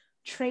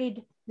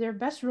 trade their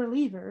best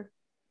reliever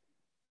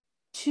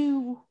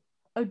to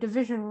a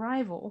division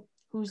rival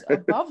who's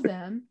above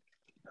them,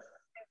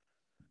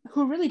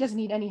 who really doesn't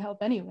need any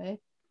help anyway.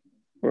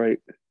 Right.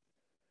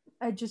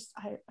 And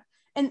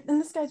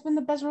this guy's been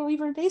the best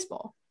reliever in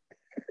baseball.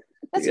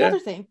 That's the other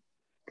thing.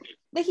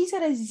 Like he's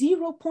got a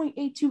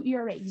 0.82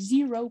 ERA,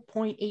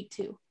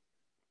 0.82.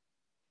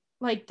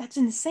 Like that's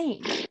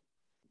insane.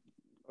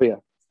 Oh yeah.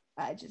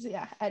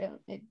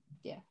 It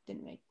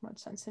didn't make much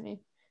sense to me.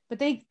 But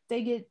the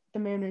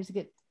Mariners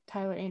get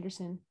Tyler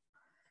Anderson.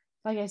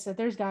 Like I said,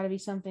 there's got to be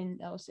something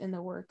else in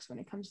the works when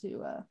it comes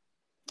to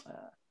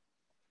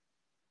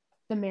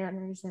the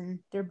Mariners and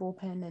their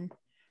bullpen and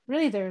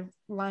really their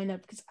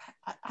lineup. Because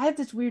I have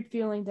this weird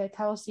feeling that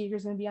Kyle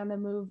Seager's going to be on the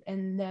move,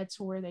 and that's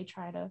where they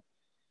try to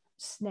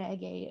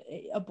snag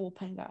a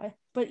bullpen guy.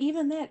 But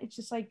even that, it's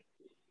just like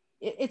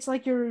it's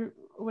like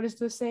what is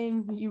the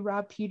saying? You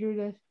rob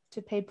Peter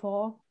to pay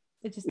Paul.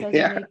 It just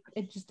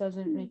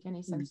doesn't make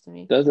any sense to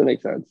me. Doesn't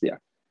make sense. Yeah,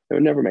 it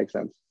would never make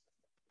sense.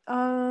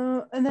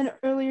 And then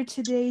earlier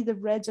today, the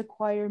Reds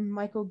acquired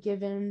Michael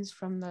Givens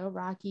from the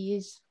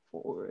Rockies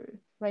for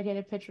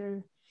right-handed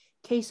pitcher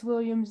Case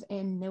Williams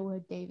and Noah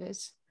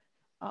Davis.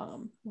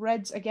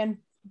 Reds again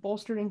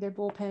bolstering their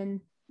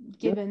bullpen.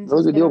 Givens. That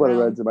was a deal by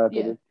the Reds, in my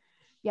opinion.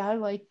 Yeah, I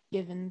like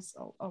Givens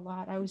a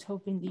lot. I was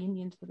hoping the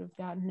Indians would have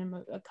gotten him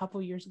a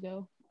couple years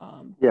ago.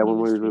 When he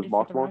was with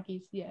Baltimore. When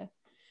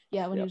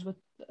he was with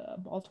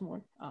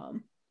Baltimore.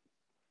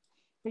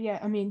 But yeah,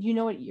 I mean, you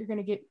know what you're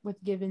gonna get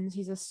with Givens.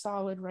 He's a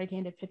solid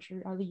right-handed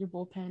pitcher out of your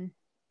bullpen.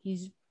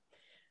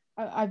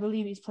 I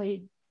believe he's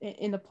played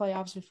in the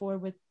playoffs before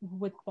with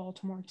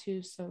Baltimore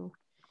too, so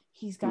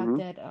he's got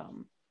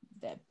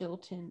that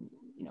built-in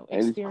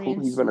experience.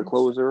 And he's been a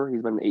closer.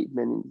 He's been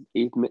an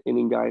eighth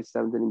inning guy,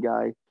 7th inning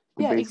guy.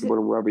 Basically put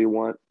him wherever you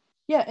want.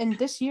 Yeah, and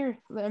this year,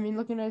 I mean,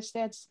 looking at his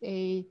stats,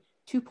 a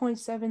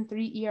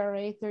 2.73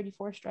 ERA,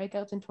 34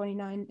 strikeouts, and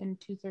 29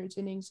 2/3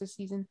 innings this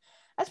season.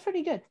 That's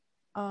pretty good.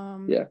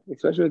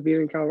 Especially with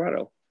being in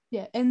Colorado.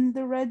 Yeah, and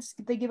the Reds,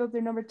 they give up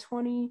their number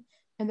 20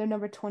 and their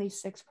number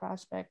 26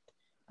 prospect.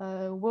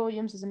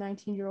 Williams is a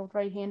 19-year-old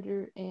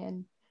right-hander,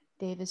 and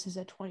Davis is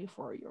a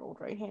 24-year-old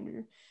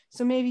right-hander.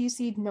 So maybe you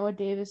see Noah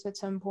Davis at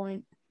some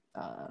point,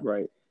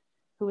 right?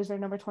 Who was their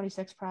number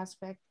 26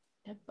 prospect.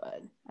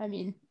 But I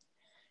mean,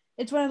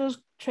 it's one of those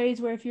trades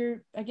where if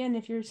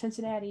you're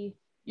Cincinnati,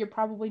 you're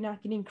probably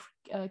not getting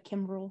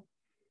Kimbrel,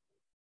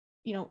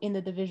 in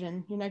the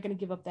division. You're not going to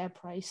give up that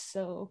price.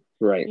 So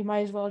right. you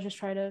might as well just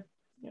try to,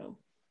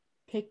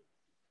 pick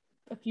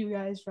a few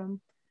guys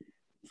from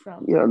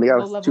and they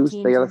got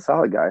a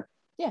solid guy.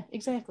 Yeah,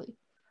 exactly.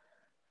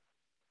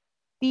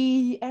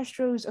 The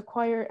Astros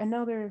acquire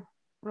another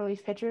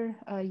relief pitcher,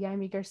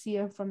 Yami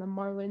Garcia from the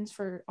Marlins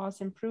for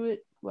Austin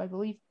Pruitt, who I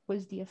believe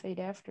was DFA'd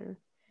after.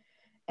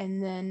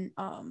 And then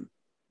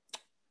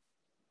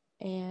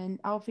and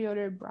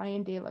outfielder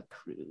Brian De La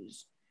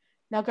Cruz.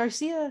 Now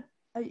Garcia,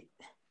 I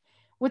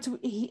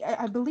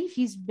believe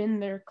he's been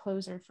their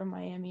closer for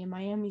Miami, and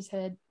Miami's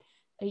had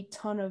a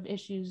ton of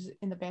issues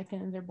in the back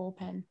end of their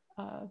bullpen.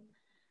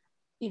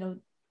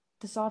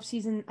 This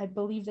offseason, I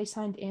believe they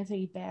signed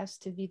Anthony Bass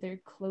to be their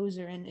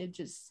closer, and it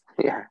just,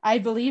 I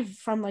believe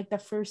from like the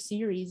first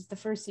series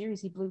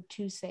he blew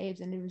 2 saves,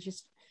 and it was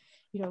just,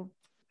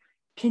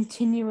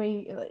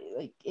 continuing,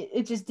 like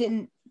it just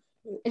didn't,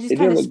 it just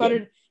kind of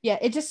sputtered. Good. Yeah,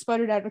 it just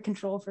sputtered out of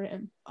control for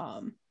him.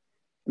 And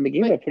they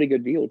gave him a pretty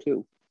good deal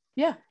too.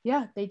 Yeah,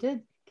 they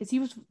did, because he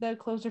was the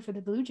closer for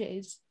the Blue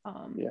Jays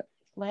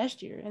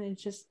last year, and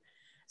that's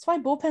why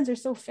bullpens are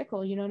so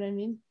fickle. You know what I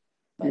mean?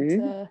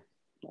 But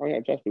oh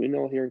yeah, trust me, we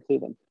know here in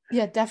Cleveland.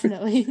 Yeah,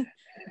 definitely.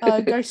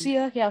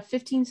 Garcia,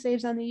 15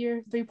 saves on the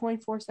year,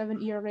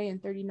 3.47 ERA,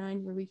 and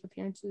 39 relief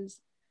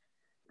appearances.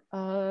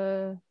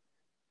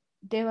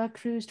 De La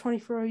Cruz,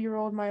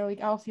 24-year-old minor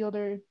league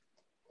outfielder,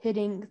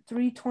 hitting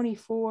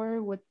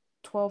 .324 with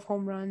 12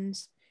 home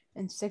runs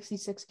and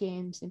 66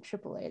 games in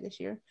AAA this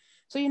year.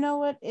 So you know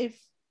what? If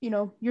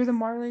you're the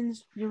Marlins,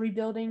 you're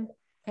rebuilding,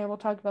 and we'll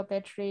talk about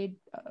that trade,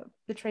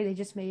 the trade they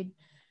just made,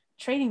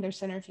 trading their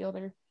center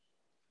fielder.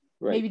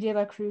 Right. Maybe De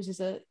La Cruz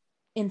is a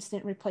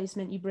instant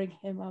replacement. You bring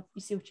him up,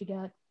 you see what you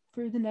got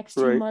for the next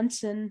 2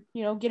 months, and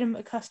get him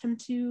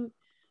accustomed to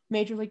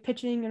major league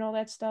pitching and all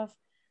that stuff.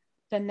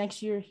 Then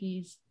next year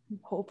he's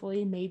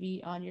hopefully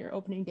maybe on your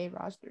opening day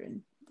roster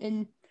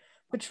and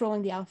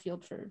patrolling the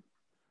outfield for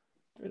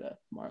the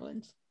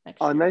Marlins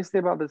next year. Nice thing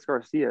about this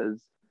Garcia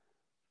is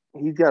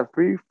he's got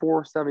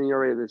 3.47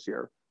 ERA this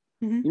year.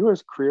 Mm-hmm. You know what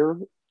his career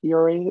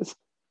ERA is?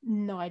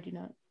 No, I do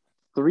not.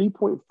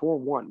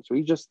 3.41. So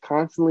he's just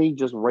constantly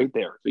just right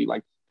there.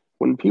 So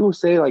when people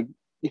say when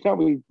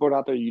you put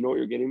out there, you know what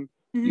you're getting,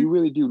 you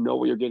really do know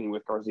what you're getting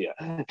with Garcia.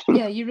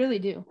 Yeah, you really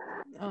do.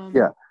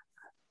 Yeah.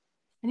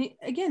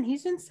 And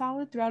he's been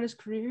solid throughout his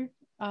career.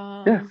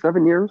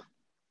 7 years.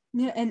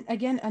 Yeah, and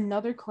again,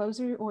 another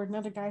closer or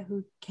another guy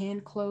who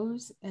can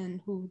close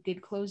and who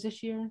did close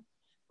this year.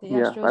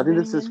 I think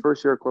this is his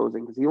first year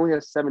closing because he only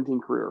has 17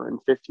 career and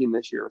 15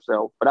 this year.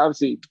 So, but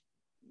obviously,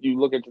 you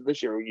look into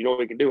this year, you know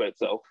he can do it.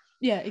 So.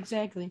 Yeah,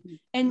 exactly.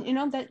 And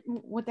that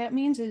what that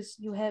means is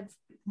you have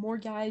more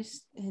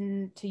guys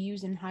to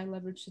use in high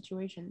leverage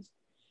situations.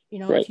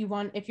 If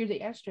you're the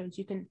Astros,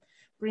 you can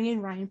bring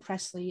in Ryan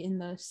Presley in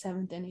the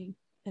 7th inning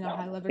in a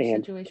high leverage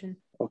situation.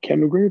 Or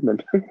Kendall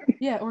Graveman.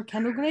 Yeah, or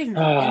Kendall Graveman.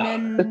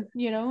 And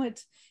then,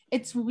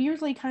 it's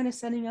weirdly kind of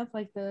setting up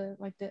like the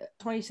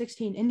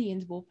 2016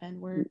 Indians bullpen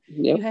where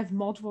you have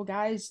multiple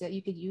guys that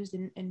you could use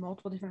in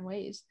multiple different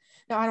ways.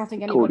 Now, I don't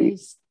think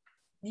anybody's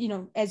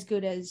as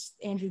good as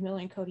Andrew Miller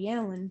and Cody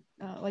Allen,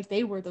 like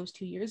they were those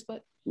 2 years,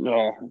 but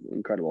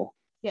incredible.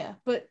 Yeah,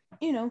 but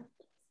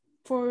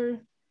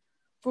for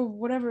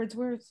whatever it's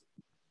worth,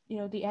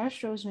 the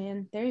Astros,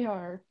 man,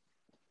 they're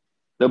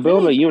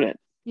building a unit.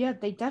 Yeah,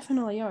 they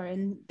definitely are,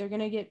 and they're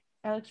gonna get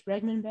Alex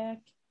Bregman back.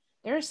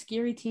 They're a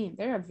scary team.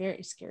 They're a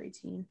very scary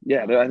team.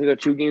 Yeah, I think they're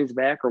 2 games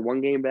back or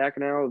 1 game back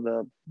now.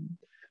 The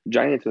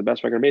Giants are the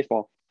best record in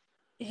baseball.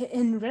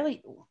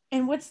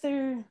 And what's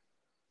their?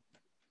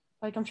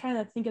 Like, I'm trying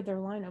to think of their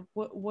lineup.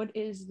 What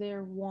is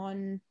their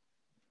one,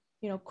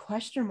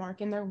 question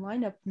mark in their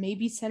lineup?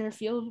 Maybe center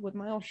field with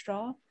Miles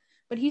Straw,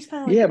 but he's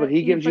kind of but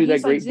he gives you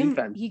that great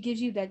defense. He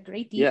gives you that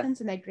great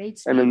defense and that great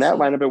speed. And in that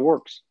lineup, it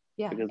works.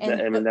 Yeah, because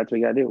that's what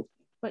you gotta do.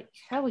 But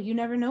hell, you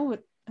never know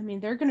what. I mean,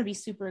 they're going to be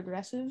super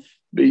aggressive.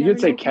 But you could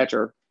say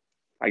catcher,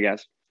 I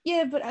guess.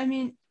 Yeah, but I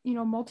mean,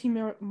 Multi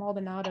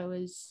Maldonado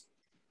is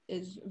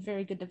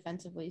very good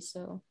defensively.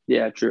 So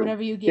yeah, true.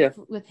 Whatever you get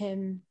with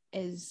him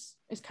is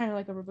kind of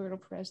like a Roberto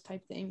Perez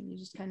type thing. You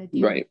just kind of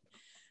deal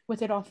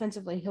with it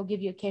offensively. He'll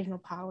give you occasional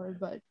power,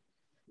 but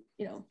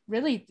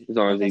really, as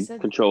long as he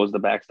controls the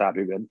backstop,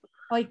 you're good.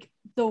 Like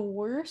the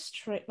worst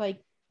trade,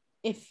 like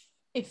if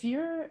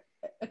you're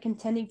a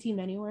contending team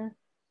anywhere,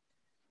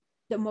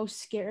 the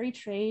most scary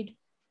trade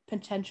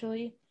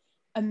potentially.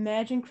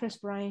 Imagine Chris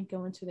Bryant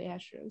going to the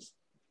Astros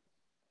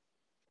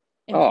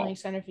and playing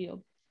center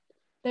field.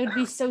 That would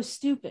be so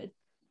stupid.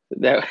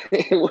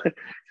 It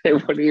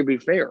wouldn't even be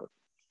fair.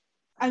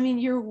 I mean,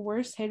 your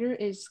worst hitter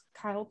is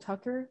Kyle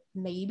Tucker,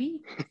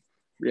 maybe.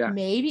 Yeah.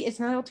 Maybe. It's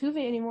not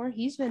Altuve anymore.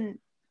 He's been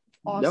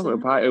awesome. No,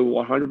 probably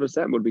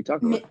 100% would be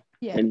Tucker. Maybe.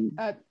 And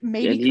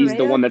he's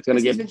the one that's going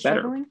to get better.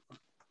 Struggling.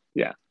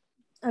 Yeah.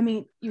 I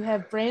mean, you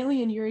have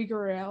Brantley and Yuri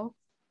Gurriel,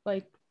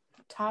 like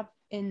top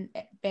in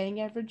batting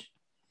average.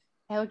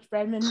 Alex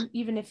Bregman,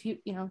 even if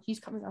he's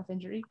coming off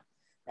injury.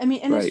 I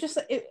mean, and it's Right. just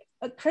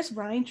a Chris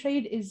Bryant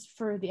trade is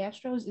for the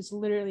Astros is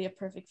literally a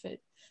perfect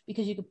fit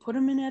because you could put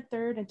him in at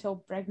third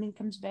until Bregman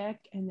comes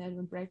back, and then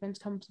when Bregman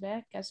comes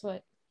back, guess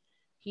what?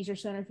 He's your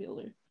center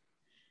fielder,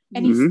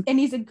 and Mm-hmm.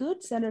 he's a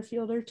good center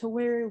fielder to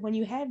where when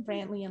you have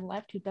Brantley in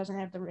left who doesn't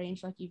have the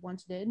range like he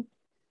once did,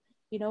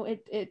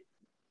 it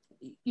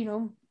you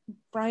know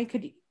Bryant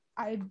could,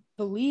 I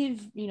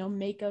believe,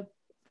 make up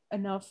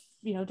enough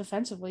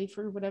defensively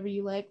for whatever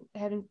you like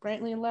having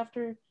Brantley in left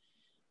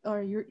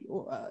or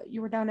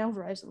you were down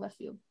Alvarez in left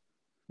field.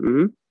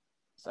 Mm-hmm.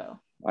 So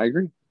I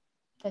agree.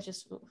 that's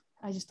just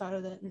I just thought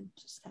of that and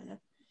just kind of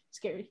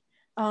scary.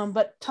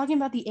 But talking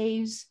about the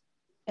A's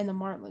and the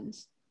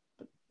Marlins,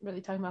 but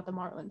really talking about the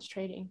Marlins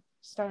trading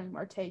Starling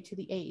Marte to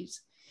the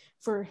A's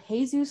for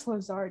Jesus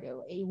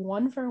Luzardo, a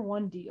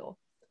 1-for-1 deal.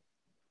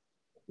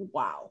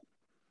 Wow.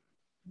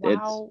 It's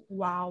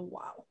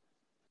Wow.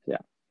 yeah.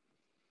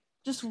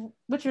 Just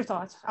what's your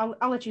thoughts? I'll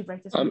let you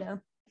break this one Um,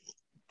 down.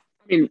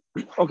 I mean,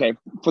 okay,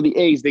 for the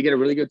A's, they get a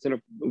really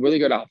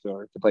good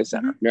outfielder to play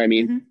center. Mm-hmm. You know what I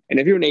mean? Mm-hmm. And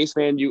if you're an A's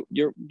fan,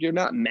 you're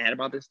not mad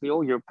about this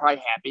deal. You're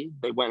probably happy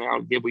they went out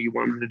and did what you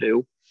wanted them to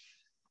do.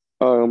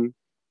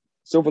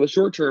 So for the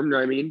short term, you know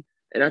what I mean?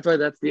 And I feel like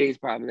that's the A's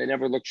problem. They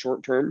never look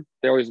short term.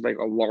 They always like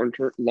a long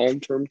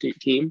term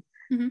team.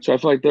 Mm-hmm. So I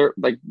feel like they're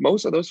like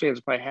most of those fans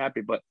are probably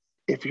happy. But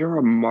if you're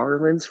a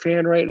Marlins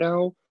fan right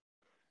now,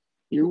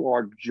 you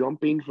are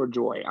jumping for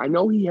joy. I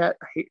know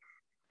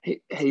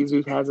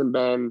Jesus hasn't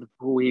been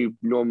who he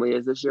normally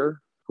is this year,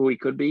 who he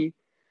could be,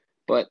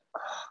 but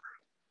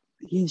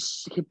he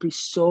could be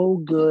so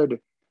good.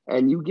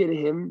 And you get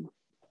him,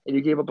 and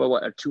you gave up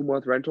a 2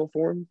 month rental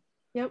for him.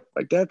 Yep.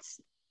 Like that's,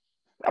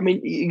 I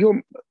mean,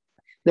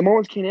 the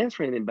Marlins can't ask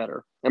for anything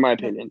better, in my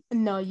opinion.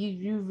 No,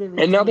 you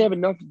really And now they can't.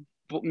 have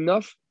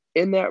enough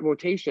in that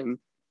rotation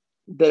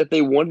that if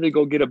they wanted to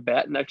go get a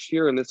bat next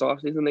year in this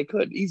offseason, they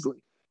could easily.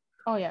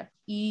 Oh yeah,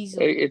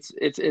 easily. It's.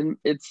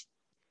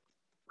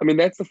 I mean,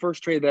 that's the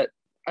first trade that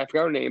I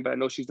forgot her name, but I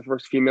know she's the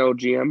first female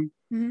GM.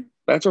 Mm-hmm.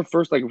 That's her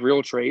first like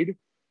real trade,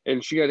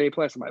 and she got an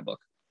A+ in my book.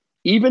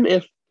 Even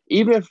if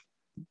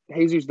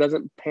Jesus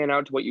doesn't pan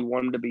out to what you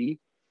want him to be,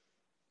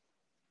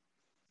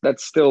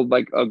 that's still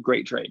like a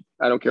great trade.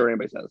 I don't care Yeah,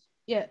 what anybody says.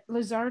 yeah.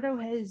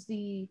 Luzardo has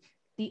the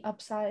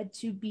upside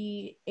to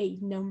be a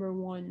number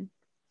one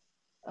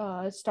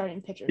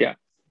starting pitcher, Yeah,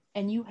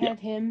 and you yeah. have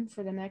him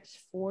for the next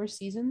 4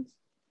 seasons,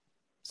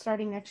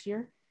 starting next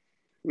year.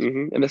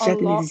 And the A sad thing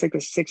is, lot. he's like the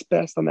sixth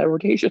best on that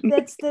rotation.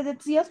 That's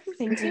the other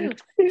thing too.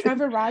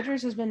 Trevor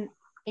Rogers has been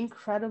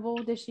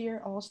incredible this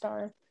year, All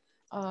Star.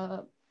 Uh,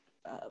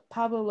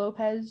 Pablo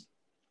Lopez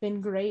been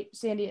great.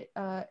 Sandy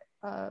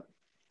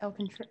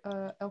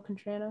Alcantara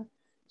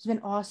has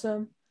been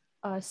awesome.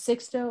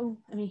 Sixto,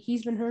 I mean,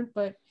 he's been hurt,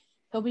 but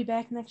he'll be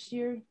back next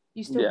year.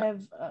 Yeah,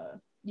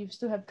 You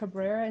still have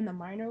Cabrera in the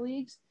minor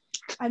leagues.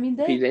 I mean,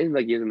 if he's in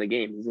like he's in the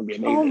game, he's gonna be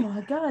oh amazing.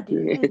 my god,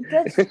 dude,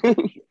 that's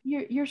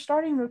your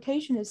starting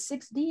rotation is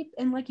 6 deep,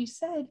 and like you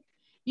said,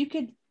 you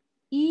could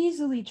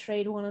easily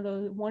trade one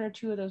or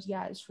two of those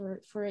guys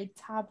for a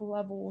top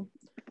level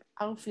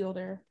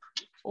outfielder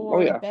Oh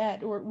or a yeah.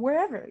 bat or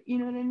wherever. You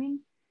know what I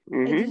mean? It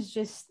Mm-hmm. is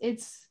just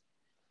it's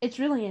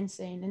really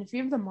insane. And if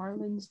you have the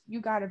Marlins,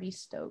 you got to be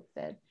stoked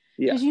that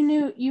Yeah. because you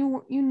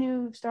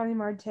knew Starling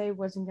Marte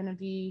wasn't going to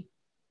be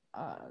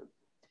uh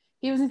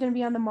he wasn't going to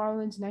be on the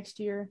Marlins next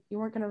year. You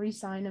weren't going to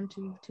re-sign him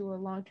to a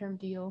long-term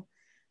deal,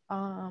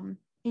 and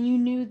you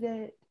knew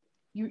that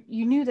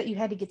you knew that you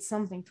had to get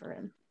something for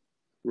him.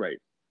 Right.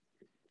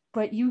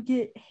 But you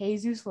get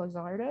Jesus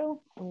Luzardo.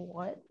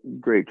 What?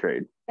 Great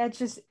trade. That's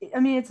just.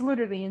 I mean, it's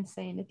literally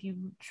insane if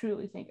you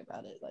truly think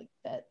about it like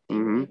that. They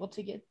were Mm-hmm. able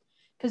to get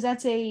because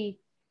that's a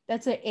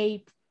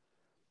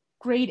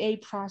grade A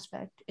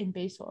prospect in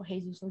baseball,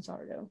 Jesus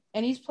Luzardo,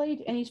 and he's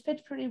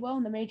pitched pretty well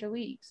in the major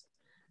leagues.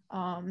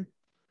 Um,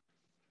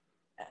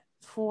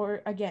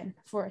 for a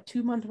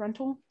 2 month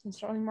rental in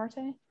Starling Marte.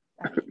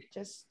 I mean,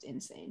 just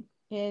insane.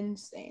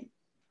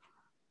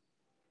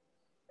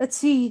 Let's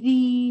see.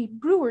 The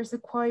Brewers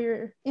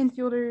acquire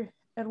infielder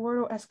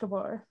Eduardo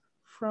Escobar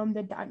from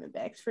the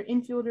Diamondbacks for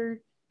infielder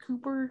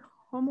Cooper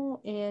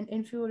Hummel and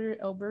infielder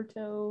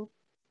Alberto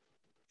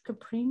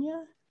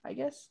Caprina. I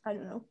guess I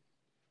don't know.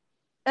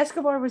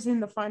 Escobar was in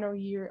the final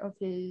year of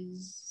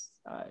his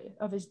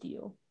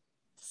deal,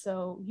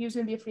 so he was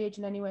going to be a free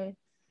agent anyway.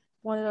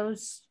 One of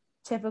those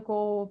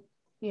typical,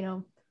 you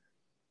know,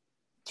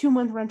 2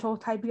 month rental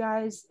type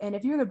guys. And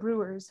if you're the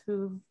Brewers,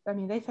 who, I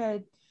mean, they've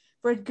had,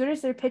 for as good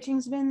as their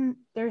pitching's been,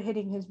 their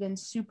hitting has been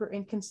super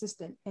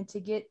inconsistent. And to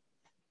get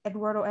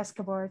Eduardo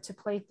Escobar to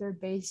play third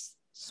base,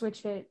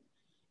 switch hit,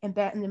 and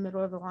bat in the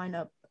middle of the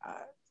lineup,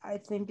 I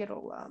think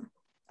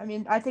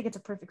I think it's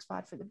a perfect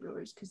spot for the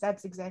Brewers because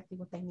that's exactly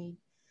what they need.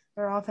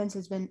 Their offense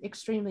has been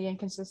extremely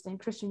inconsistent.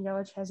 Christian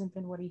Yelich hasn't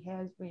been what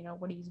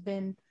he's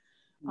been.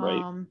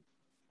 Right.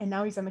 And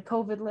now he's on the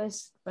COVID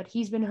list, but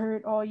he's been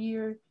hurt all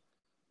year.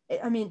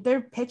 I mean, their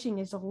pitching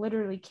is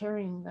literally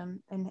carrying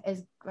them, and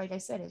as like I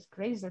said, as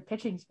great as their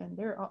pitching's been,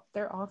 their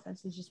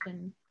offense has just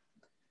been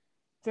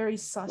very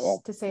sus Well,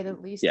 to say the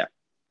least. yeah.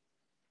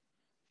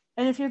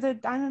 And if you're the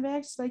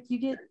Diamondbacks, like you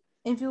get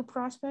infield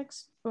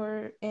prospects,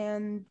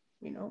 and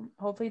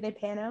hopefully they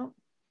pan out.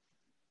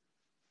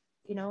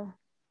 You know,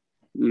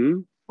 Mm-hmm.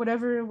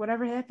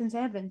 whatever happens,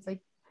 happens.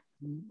 Like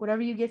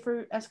whatever you get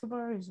for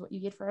Escobar is what you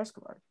get for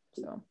Escobar.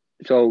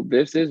 So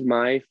this is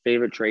my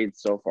favorite trade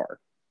so far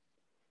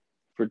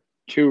for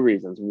two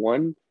reasons.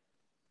 One,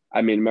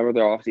 I mean, remember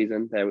their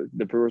offseason,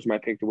 the Brewers were my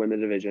pick to win the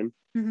division.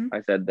 Mm-hmm.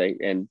 I said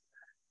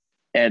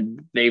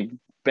and they've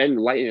been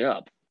lighting it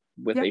up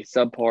with Yep. a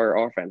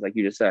subpar offense, like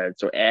you just said.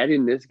 So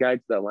adding this guy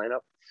to the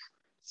lineup,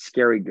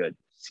 scary good.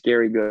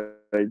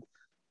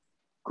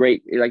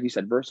 Great, like you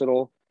said,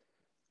 versatile.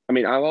 I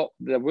mean,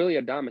 the Willy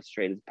Adames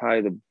trade is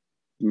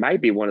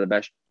might be one of the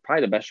best,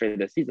 probably the best trade of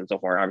the season so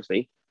far.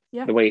 Obviously,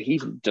 Yeah. the way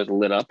he's just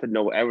lit up, and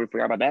everyone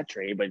forgot about that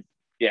trade. But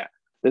yeah,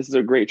 this is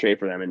a great trade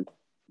for them, and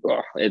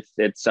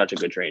it's such a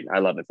good trade. I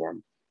love it for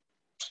him.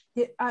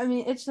 Yeah, I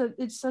mean, it's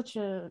such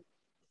a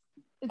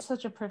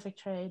perfect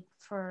trade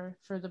for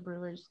the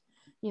Brewers.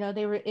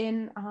 They were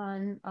in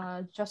on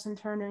Justin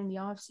Turner in the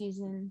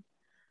offseason.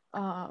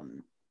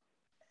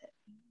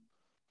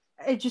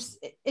 It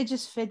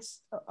just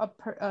fits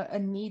a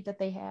need that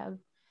they have.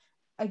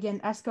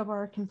 Again,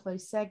 Escobar can play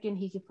second.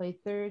 He could play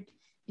third.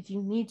 If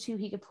you need to,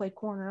 he could play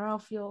corner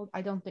outfield.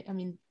 I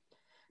mean,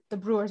 the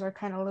Brewers are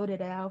kind of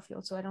loaded at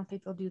outfield, so I don't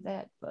think they'll do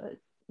that. But,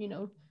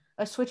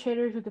 a switch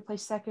hitter who could play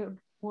second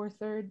or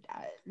third,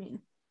 I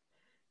mean,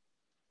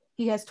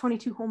 he has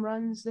 22 home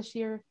runs this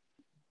year.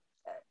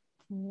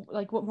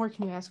 Like, what more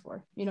can you ask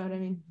for? You know what I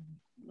mean?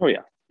 Oh,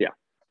 yeah. Yeah.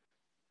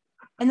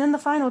 And then the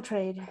final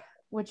trade,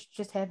 which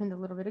just happened a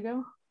little bit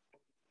ago.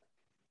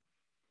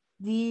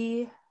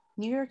 The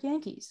New York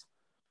Yankees.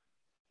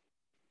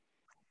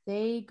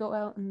 They go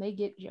out and they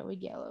get Joey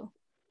Gallo.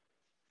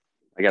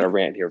 I got a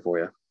rant here for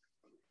you.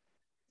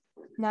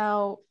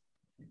 Now,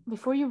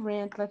 before you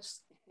rant,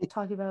 let's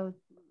talk about.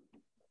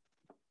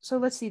 So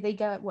let's see. They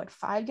got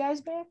 5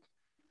 guys back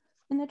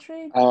in the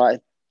trade? I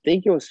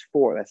think it was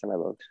 4. Last time I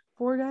looked.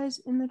 4 guys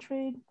in the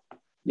trade.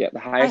 Yeah, the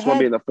highest one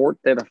being the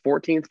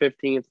 14th,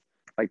 15th,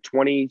 like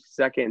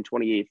 22nd and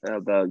 28th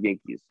of the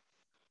Yankees.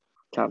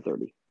 Top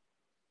 30.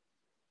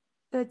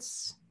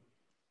 That's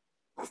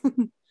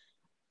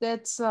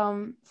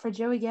for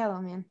Joey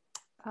Gallo, man.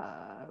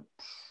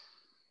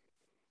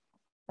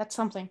 That's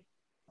something.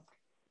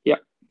 Yeah.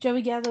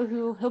 Joey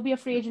Gallo, he'll be a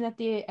free agent at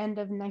the end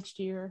of next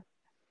year.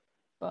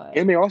 But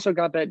and they also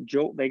got that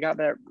they got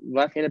that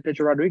left-handed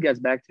pitcher Rodriguez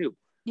back too.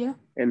 Yeah.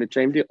 And the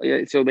same deal.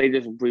 Yeah, so they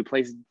just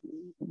replaced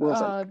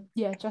Wilson.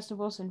 Justin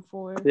Wilson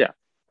for. Yeah.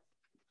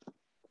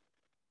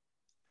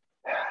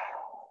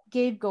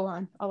 Gabe, go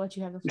on. I'll let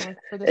you have the floor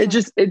for this.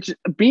 It just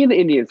being an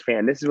Indians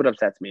fan, this is what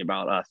upsets me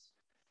about us.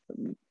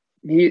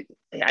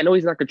 I know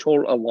he's not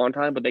controlled a long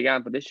time, but they got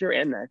him for this year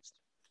and next.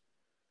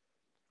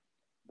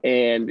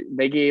 And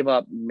they gave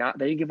up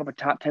a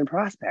top 10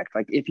 prospect.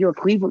 Like if you're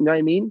Cleveland, you know what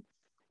I mean?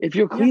 If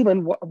you're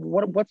Cleveland, what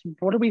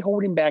are we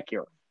holding back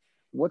here?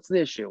 What's the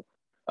issue?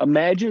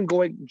 Imagine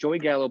Joey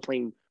Gallo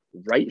playing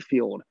right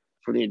field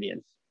for the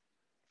Indians.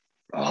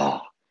 Oh,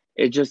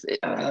 it's just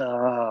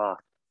something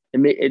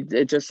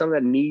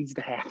that needs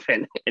to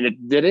happen, and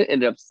it didn't,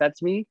 and it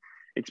upsets me,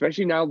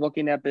 especially now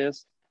looking at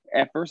this.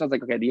 At first, I was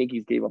like, okay, the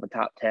Yankees gave up a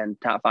top 10,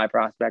 top 5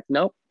 prospect.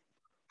 Nope.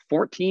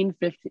 14,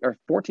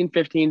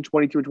 15,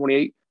 22,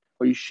 28.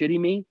 Are you shitting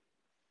me?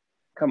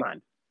 Come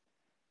on.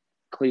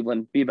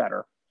 Cleveland, be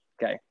better.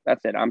 Okay,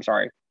 that's it. I'm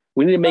sorry.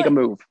 We need to make a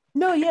move.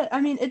 No, yeah.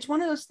 I mean, it's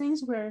one of those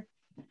things where,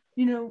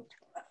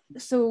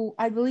 so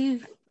I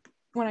believe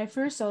when I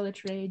first saw the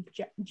trade,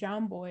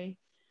 John Boy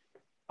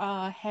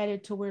had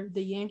it to where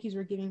the Yankees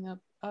were giving up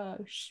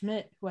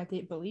Schmidt, who I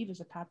believe is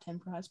a top 10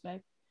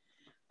 prospect.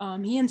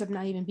 He ends up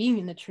not even being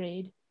in the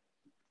trade.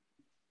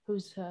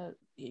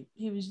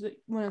 He was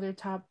one of their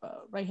top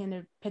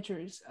right-handed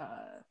pitchers,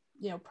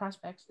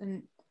 prospects.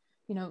 And,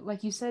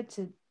 like you said,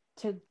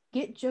 to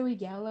get Joey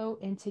Gallo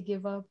and to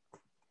give up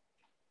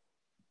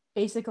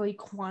basically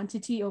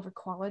quantity over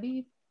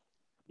quality.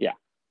 Yeah.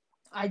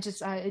 It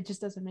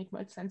just doesn't make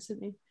much sense to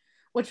me.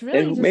 Which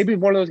really maybe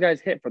one of those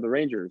guys hit for the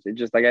Rangers. It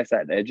just, like I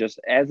said, it just,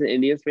 as an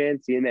Indians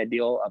fan, seeing that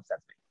deal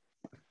upsets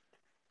me.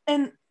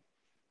 And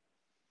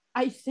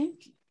I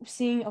think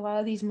seeing a lot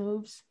of these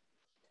moves,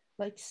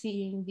 like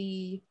seeing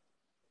the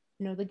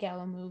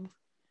Gallo move,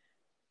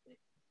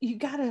 you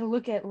got to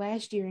look at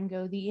last year and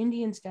go, the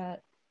Indians got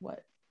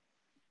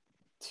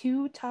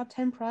 2 top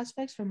 10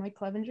 prospects from Mike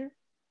Clevinger?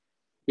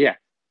 Yeah.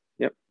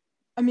 Yep.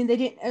 I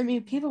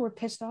mean, people were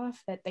pissed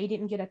off that they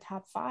didn't get a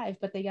top 5,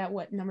 but they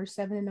got number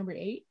 7 and number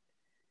 8.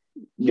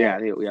 Yeah.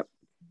 Yep.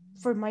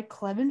 For Mike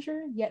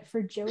Clevinger, yet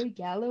for Joey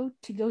Gallo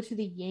to go to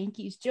the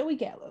Yankees, Joey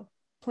Gallo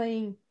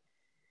playing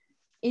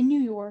in New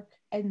York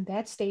and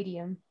that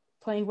stadium,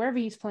 playing wherever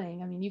he's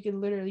playing. I mean, you could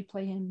literally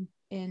play him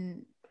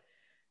in.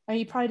 I mean,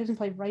 he probably doesn't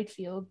play right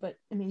field, but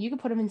I mean, you could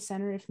put him in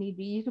center if need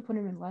be. You could put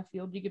him in left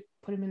field. You could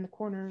put him in the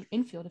corner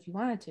infield if you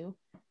wanted to.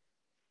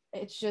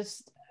 It's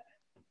just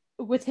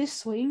with his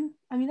swing.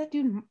 I mean, that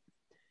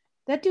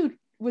dude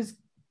was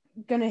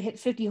gonna hit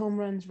 50 home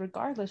runs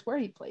regardless where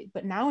he played.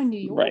 But now in New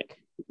York,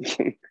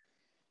 right.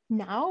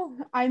 now,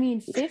 I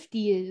mean,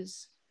 50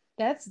 is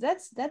that's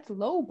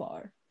low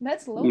bar.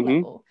 That's low Mm-hmm.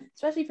 level,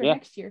 especially for Yeah.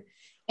 next year.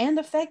 And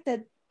the fact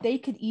that they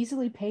could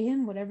easily pay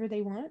him whatever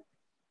they want.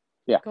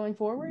 Yeah. Going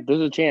forward.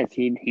 There's a chance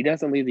he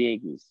doesn't leave the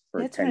Yankees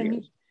for That's 10 what I years.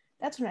 mean.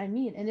 That's what I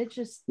mean. And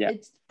it's Yeah.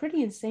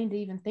 pretty insane to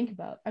even think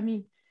about. I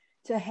mean,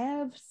 to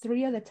have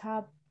three of the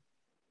top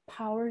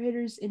power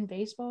hitters in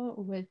baseball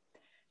with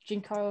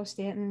Giancarlo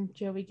Stanton,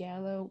 Joey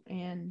Gallo,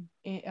 and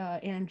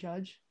Aaron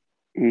Judge.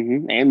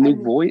 Mm-hmm. And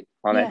Luke Voit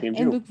on that team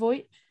too. And Luke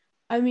Voit.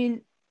 I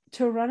mean,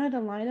 to run at a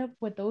lineup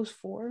with those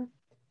four,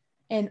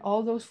 and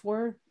all those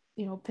four,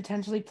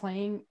 potentially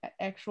playing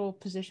actual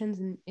positions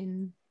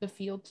in the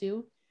field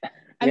too.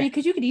 I mean,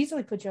 because you could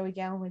easily put Joey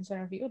Gallo in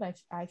center field.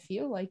 I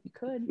feel like you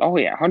could. Oh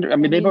yeah, 100. I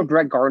mean, they put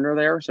Brett Gardner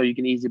there, so you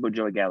can easily put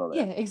Joey Gallo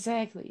there. Yeah,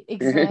 exactly.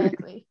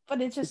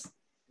 But it's just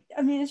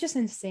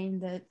insane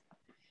that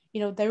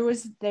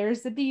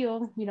there's the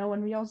deal.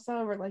 When we all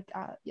saw, we're like,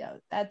 yeah,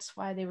 that's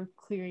why they were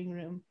clearing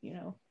room.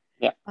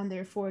 On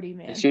their 40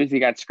 man. As soon as he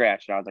got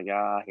scratched, I was like,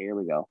 here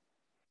we go.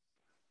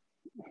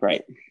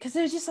 Right. Because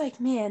it was just like,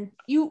 man,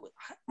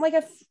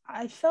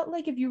 I felt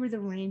like if you were the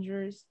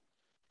Rangers,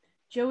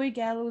 Joey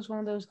Gallo is one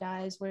of those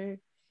guys where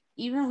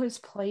even though his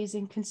play is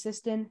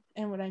inconsistent,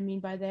 and what I mean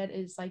by that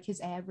is like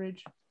his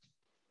average,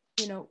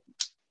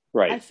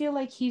 right. I feel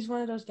like he's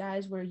one of those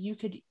guys where you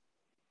could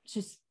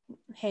just,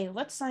 hey,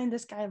 let's sign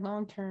this guy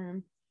long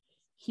term.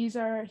 He's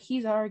our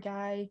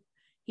guy.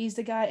 He's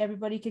the guy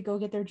everybody could go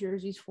get their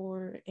jerseys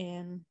for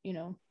and,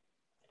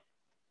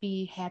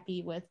 be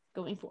happy with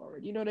going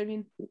forward. You know what I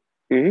mean?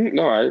 Mm-hmm.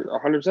 No,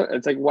 100%.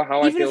 It's like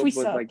how even I feel with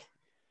like,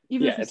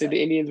 it's like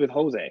the Indians with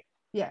Jose.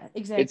 Yeah,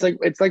 exactly.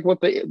 It's like what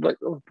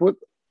the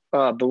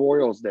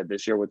Royals did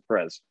this year with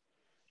Perez.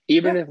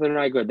 Even if they're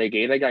not good, they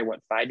gave that guy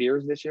 5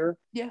 years this year.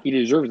 Yeah, he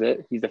deserves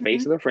it. He's the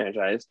face of the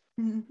franchise.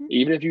 Mm-hmm.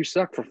 Even if you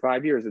suck for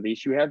 5 years, at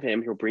least you have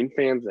him. He'll bring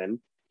fans in.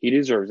 He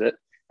deserves it,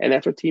 and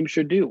that's what teams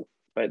should do.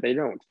 But they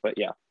don't. But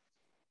yeah.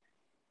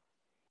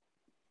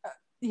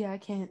 Yeah, I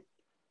can't.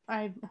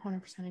 I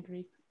 100%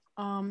 agree.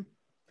 So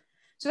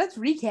that's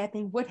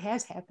recapping what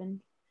has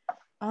happened.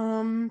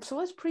 So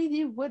let's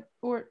preview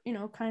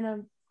kind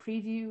of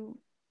preview,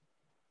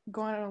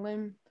 go on a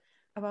limb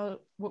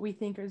about what we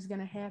think is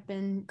going to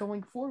happen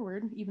going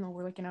forward, even though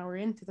we're like an hour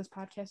into this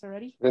podcast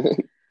already. You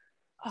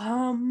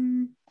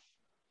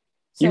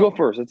go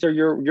first. Let's hear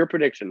your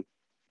prediction.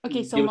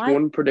 Okay, so give us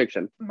one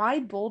prediction. My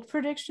bold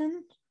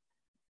prediction: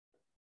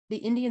 the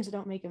Indians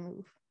don't make a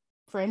move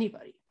for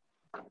anybody.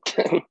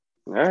 All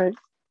right.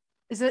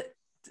 Is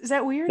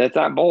that weird? That's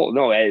not bold.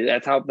 No,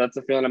 that's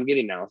the feeling I'm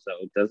getting now. So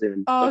it doesn't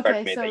even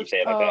affect me that you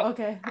say it like that.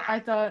 Okay. I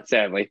thought.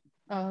 Sadly.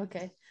 Oh,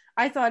 okay.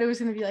 I thought it was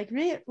going to be like,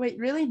 wait,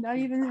 really? Not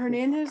even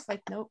Hernandez?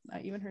 Like, nope,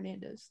 not even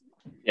Hernandez.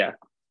 Yeah.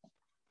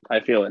 I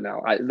feel it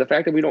now. The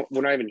fact that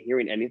we're not even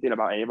hearing anything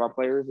about any of our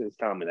players is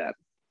telling me that.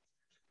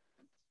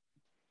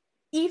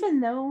 Even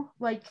though,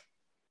 and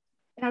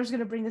I was going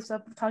to bring this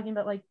up, talking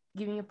about,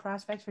 giving a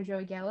prospect for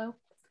Joey Gallo.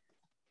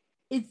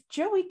 If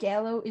Joey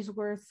Gallo is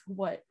worth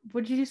what?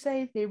 What did you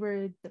say? They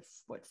were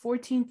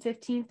 14th,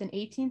 15th, and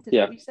 18th? Is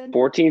what you said?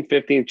 14th,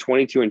 15th,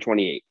 22, and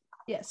 28.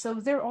 Yeah, so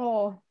they're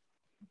all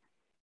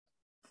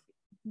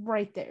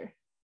right there.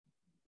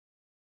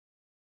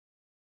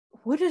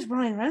 What is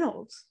Brian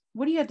Reynolds?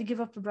 What do you have to give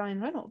up for Brian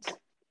Reynolds?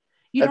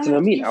 That's what I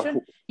mean.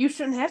 You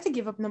shouldn't have to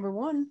give up number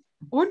 1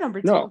 or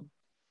number 2.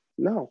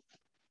 No.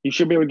 You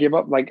should be able to give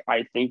up,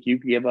 I think you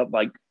could give up,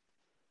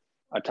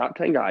 a top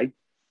 10 guy.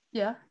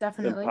 Yeah,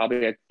 definitely.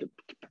 Probably,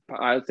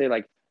 I would say,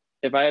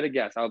 if I had to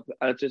guess, I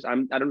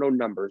don't know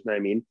numbers, you know what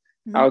I mean?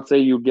 Mm-hmm. I would say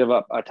you give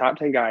up a top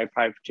 10 guy,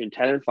 probably between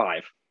 10 and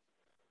 5,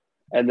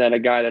 and then a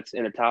guy that's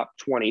in the top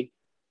 20.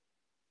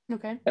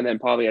 Okay. And then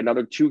probably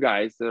another 2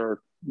 guys that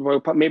are,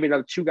 maybe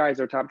another 2 guys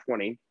that are top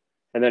 20,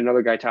 and then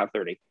another guy top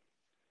 30.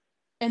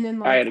 And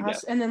then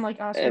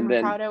Oscar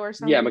Mercado or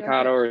something. Yeah,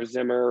 Mercado or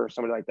Zimmer or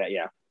something like that.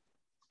 Yeah.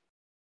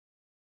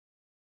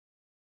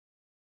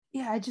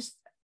 Yeah, I just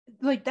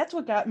that's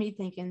what got me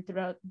thinking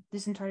throughout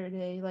this entire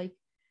day.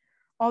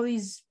 All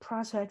these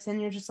prospects,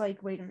 and you're just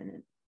like, wait a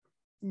minute,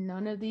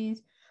 none of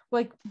these.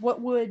 What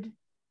would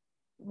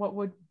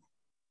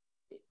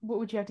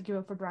you have to give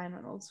up for Brian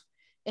Reynolds?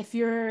 If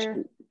you're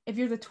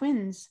the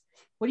Twins,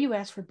 what do you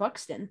ask for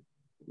Buxton?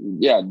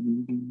 Yeah,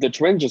 the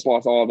Twins just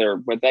lost all their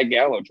with that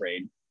Gallo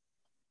trade.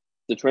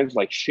 The Twins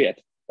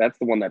shit. That's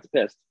the one that's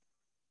pissed.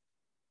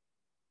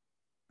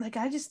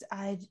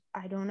 I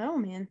don't know,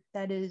 man.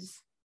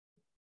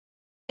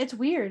 It's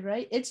weird,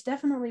 right? It's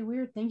definitely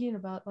weird thinking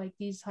about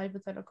these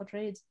hypothetical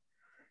trades.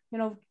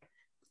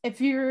 If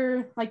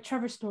you're like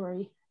Trevor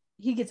Story,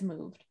 he gets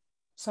moved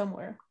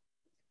somewhere.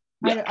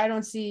 Yeah. I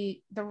don't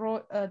see the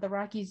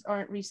Rockies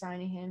aren't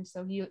re-signing him,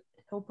 so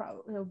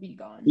he'll be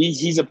gone.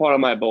 He's a part of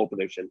my bold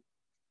prediction.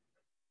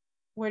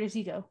 Where does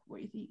he go? Where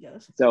do you think he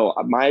goes? So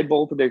my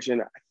bold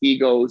prediction, he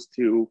goes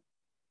to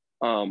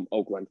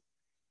Oakland.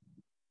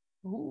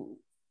 Ooh.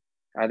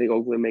 I think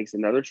Oakland makes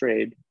another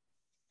trade.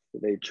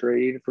 They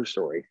trade for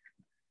Story.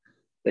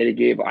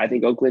 I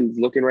think Oakland's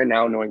looking right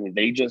now, knowing that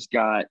they just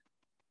got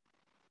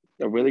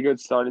a really good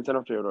starting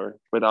center fielder.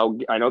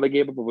 I know they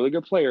gave up a really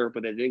good player,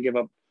 but they didn't give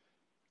up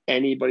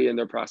anybody in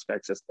their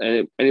prospect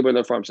system, anybody in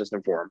their farm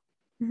system for him.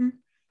 Mm-hmm.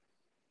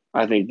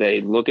 I think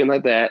they looking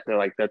like that. They're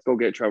like, let's go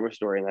get Trevor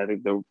Story, and I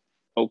think the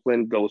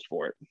Oakland goes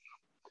for it.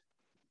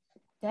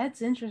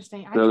 That's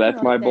interesting. I So kind of that's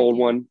like my that bold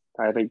deal. one.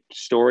 I think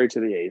Story to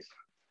the A's.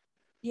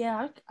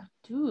 Yeah,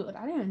 dude,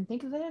 I didn't even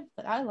think of that,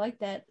 but I like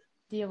that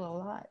deal a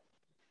lot.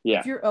 Yeah,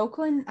 If you're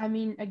Oakland, I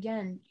mean,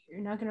 again,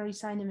 you're not going to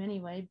re-sign him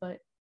anyway, but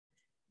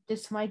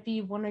this might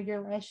be one of your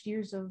last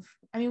years of.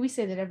 I mean, we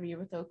say that every year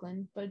with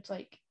Oakland, but it's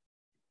like,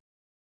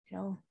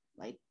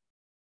 like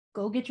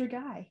go get your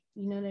guy.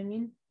 You know what I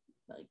mean?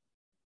 Like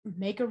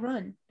make a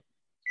run.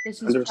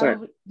 This is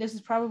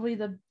 100%. probably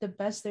the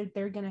best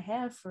they're gonna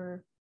have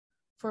for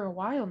a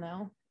while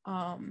now.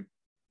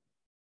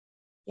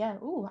 Yeah.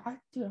 Ooh, I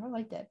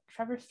like that.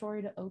 Trevor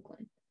Story to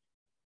Oakland.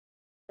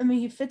 I mean,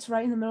 he fits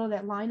right in the middle of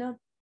that lineup.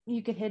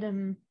 You could hit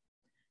him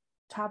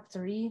top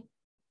 3,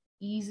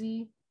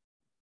 easy.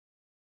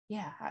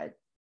 Yeah, I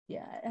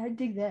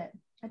dig that.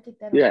 I dig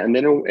that a Yeah,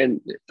 lot.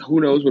 and who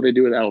knows what they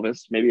do with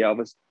Elvis? Maybe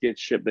Elvis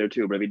gets shipped there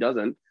too, but if he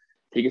doesn't,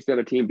 he can stay on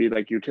a team, be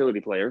like utility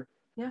player.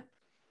 Yeah.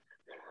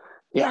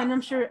 Yeah, Yeah, and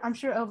I'm sure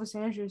Elvis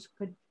Andrews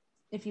could,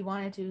 if he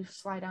wanted to,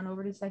 slide on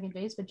over to second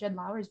base. But Jed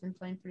Lowry's been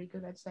playing pretty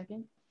good at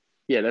second.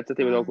 yeah, that's the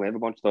thing with Oakland. They have a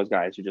bunch of those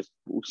guys who just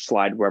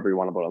slide wherever you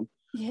want to put them.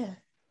 Yeah.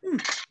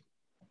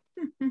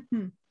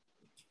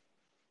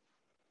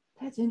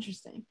 That's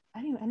interesting.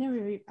 I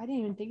didn't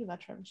even think about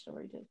Trevor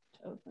Story to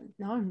Oakland.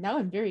 Now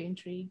I'm very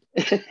intrigued.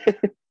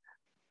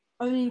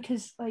 I mean,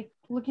 because like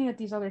looking at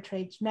these other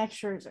trades, Max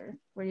Scherzer,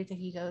 where do you think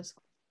he goes?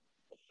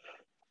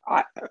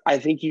 I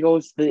think he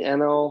goes to the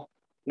NL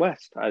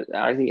West.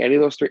 I think any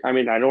of those three. I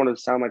mean, I don't want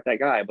to sound like that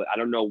guy, but I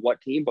don't know what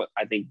team. But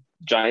I think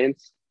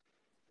Giants,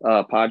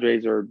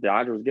 Padres, or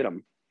Dodgers get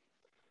him.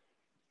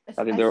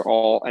 I think they're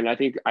all, and I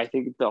think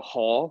the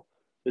haul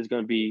is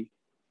going to be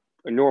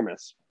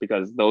enormous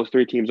because those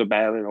three teams are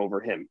battling over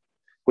him,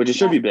 which it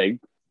should Yeah, be big.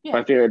 yeah.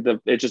 But I feel like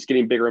it's just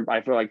getting bigger.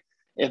 I feel like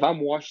if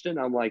I'm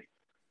Washington, I'm like,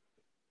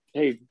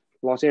 hey,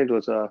 Los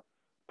Angeles,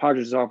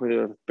 Padres is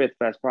offering the 5th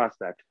best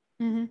prospect.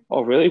 Mm-hmm.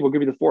 Oh, really? We'll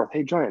give you the 4th.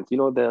 Hey, Giants,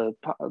 the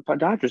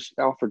Dodgers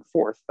offered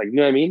 4th. Like, you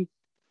know what I mean?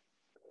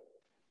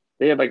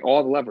 They have like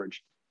all the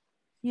leverage.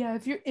 Yeah,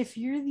 if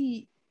you're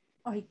the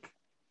like,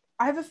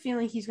 I have a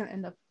feeling he's gonna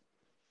end up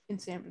in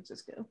San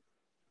Francisco.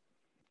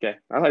 Okay,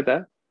 I like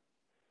that.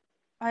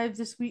 I have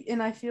this week,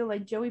 and I feel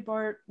like Joey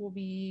Bart will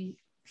be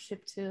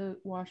shipped to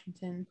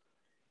Washington.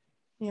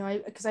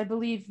 Because I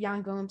believe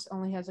Jan Gomes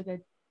only has I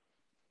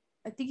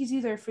think he's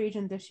either a free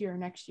agent this year or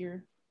next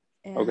year,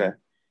 Okay,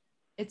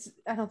 and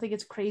I don't think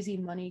it's crazy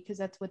money because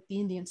that's what the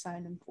Indians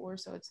signed him for.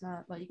 So it's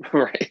not like,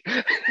 right.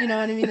 you know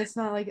what I mean. It's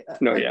not like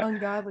No, an yeah,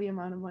 ungodly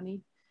amount of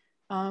money.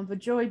 But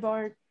Joey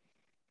Bart,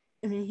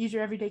 I mean, he's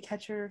your everyday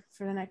catcher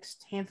for the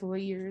next handful of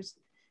years.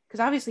 Because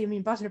obviously, I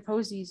mean, Buster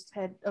Posey's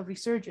had a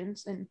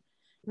resurgence, and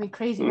I mean,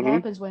 crazy what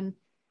happens when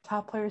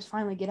top players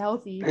finally get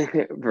healthy.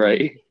 And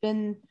right. he's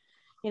been,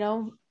 you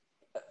know,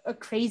 a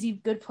crazy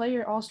good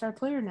player, all-star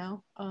player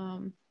now.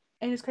 And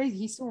it's crazy.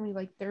 He's still only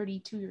like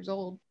 32 years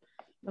old.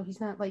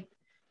 He's not like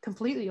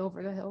completely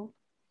over the hill.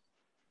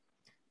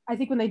 I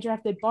think when they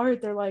drafted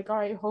Bart, they're like, all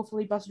right,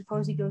 hopefully Buster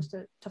Posey goes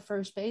to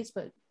first base,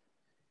 but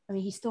I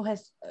mean, he still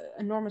has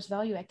enormous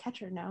value at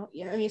catcher now.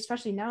 I mean,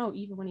 especially now,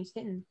 even when he's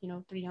hitting,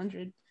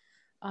 300.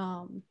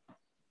 Um,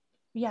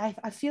 yeah,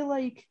 I feel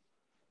like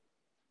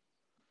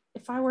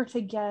if I were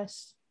to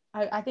guess,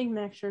 I think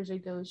Max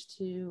Scherzer goes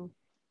to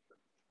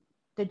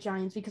the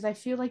Giants because I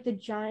feel like the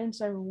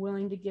Giants are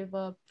willing to give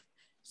up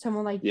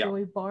someone like Yeah.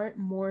 Joey Bart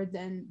more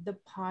than the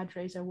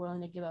Padres are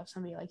willing to give up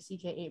somebody like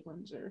C.K.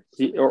 Abrams or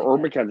See, somebody or, like or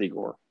that. Mackenzie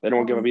Gore. They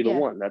don't give up either Yeah.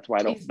 one. That's why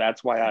I don't.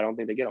 That's why I don't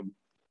think they get them.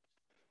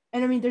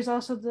 And I mean, there's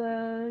also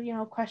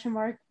the question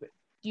mark.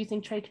 Do you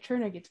think Trey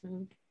Turner gets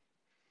moved?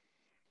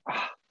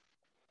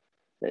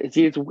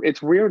 See,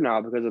 it's weird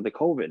now because of the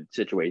COVID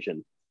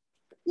situation.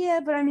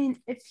 Yeah, but I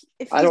mean,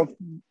 I don't.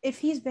 if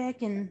he's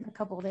back in a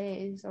couple of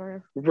days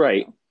or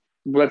Right.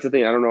 Well, that's the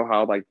thing. I don't know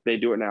how like they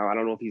do it now. I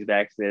don't know if he's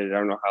vaccinated. I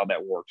don't know how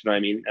that works. You know what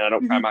I mean? And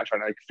I'm Mhm. not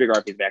trying to like figure out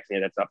if he's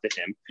vaccinated. That's up to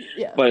him.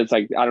 Yeah. But it's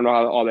like I don't know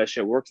how all that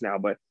shit works now.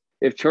 But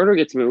if Turner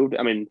gets moved,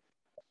 I mean,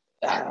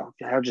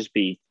 that'll just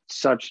be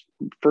such.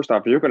 First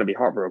off, you're going to be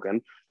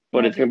heartbroken,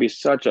 but Yeah, it's going to be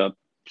such a.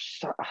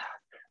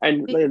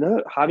 And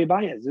Javi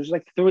Baez. There's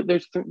like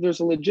there's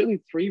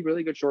legitimately 3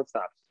 really good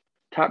shortstops.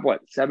 Top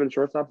 7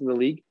 shortstops in the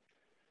league.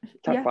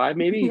 Top 5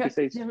 maybe. You Yeah. could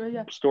say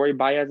Yeah. Story,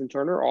 Baez, and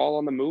Turner all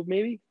on the move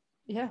maybe.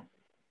 Yeah.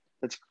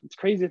 It's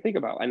crazy to think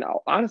about. And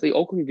honestly,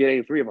 Oakland could get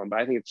any 3 of them, but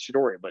I think it's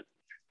Story. But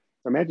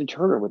imagine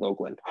Turner with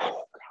Oakland.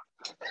 Oh,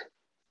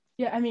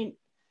 Yeah. I mean,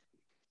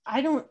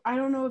 I don't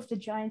know if the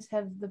Giants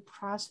have the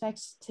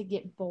prospects to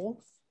get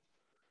both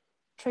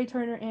Trey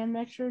Turner and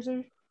Max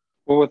Scherzer.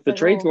 well, with the But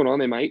trades going on,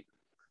 they might.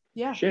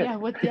 yeah, Shit. yeah,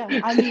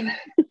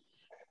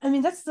 I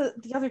mean that's the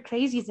other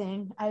crazy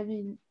thing. I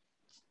mean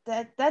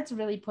that's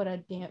really put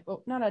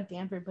not a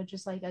damper, but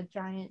just like a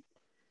giant,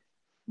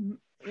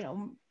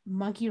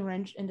 monkey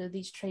wrench into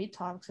these trade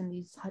talks and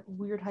these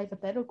weird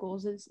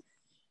hypotheticals. Is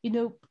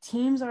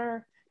teams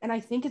are, and I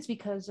think it's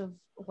because of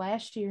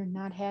last year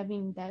not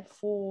having that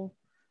full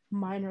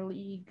minor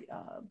league,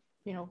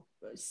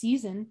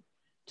 season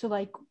to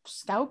like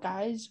scout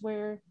guys,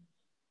 where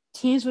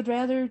teams would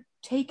rather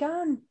take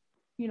on,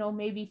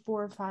 maybe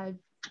 4 or 5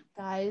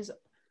 guys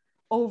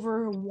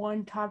over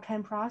one top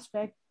 10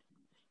 prospect,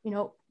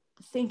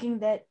 thinking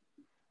that,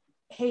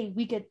 hey,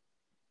 we could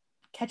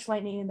catch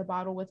lightning in the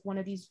bottle with one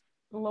of these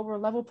lower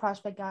level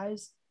prospect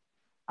guys.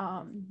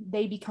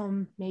 They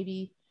become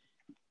maybe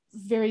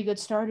very good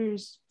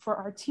starters for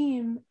our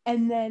team,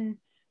 and then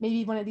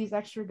maybe one of these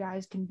extra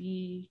guys can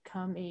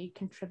become a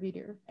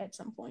contributor at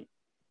some point.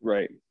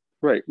 Right.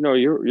 No,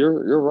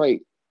 you're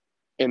right,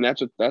 and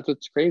that's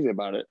what's crazy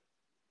about it.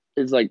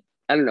 Is like,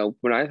 I don't know,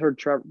 when I heard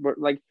Trevor,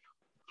 like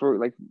we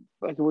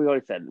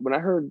already said, when I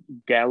heard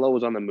Gallo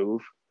was on the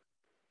move,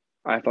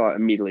 I thought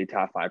immediately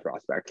top 5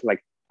 prospect.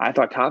 Like, I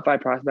thought top 5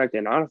 prospect,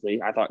 and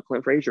honestly, I thought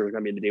Clint Frazier was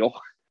gonna be the deal.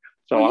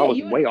 So I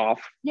was way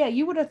off. Yeah,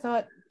 you would have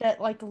thought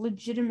that like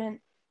legitimate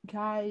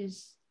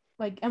guys,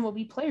 like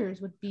MLB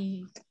players, would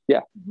be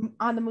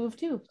on the move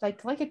too,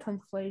 like a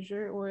Clint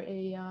Frazier or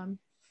a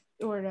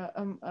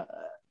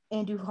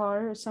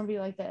Andujar or somebody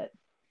like that.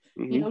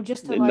 Mm-hmm.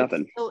 Just to like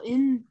fill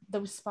in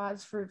those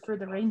spots for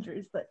the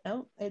Rangers. But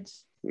no,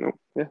 it's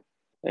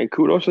And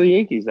kudos to the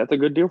Yankees. That's a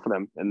good deal for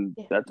them, and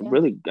that's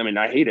really. I mean,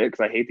 I hate it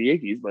because I hate the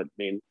Yankees, but I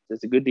mean,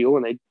 it's a good deal,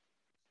 and they.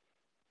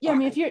 Yeah, I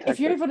mean, if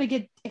you're able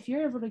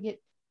to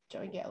get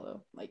Joey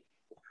Gallo, like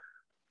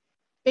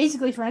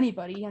basically for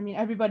anybody, I mean,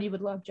 everybody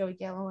would love Joey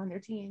Gallo on their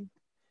team,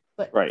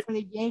 but for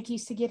the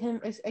Yankees to get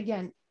him,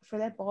 again, for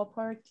that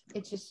ballpark,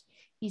 it's just,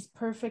 he's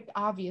perfect,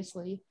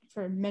 obviously,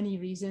 for many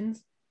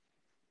reasons,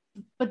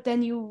 but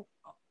then you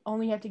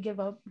only have to give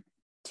up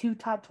 2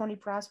 top 20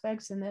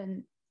 prospects, and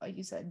then, like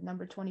you said,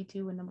 number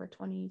 22 and number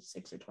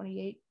 26 or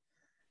 28.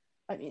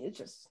 I mean, it's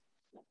just...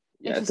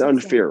 it's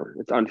unfair.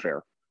 Insane. It's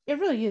unfair. It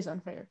really is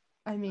unfair.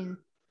 I mean,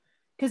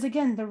 because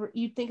again,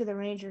 you think of the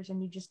Rangers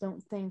and you just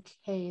don't think,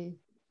 hey,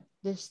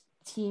 this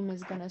team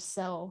is going to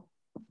sell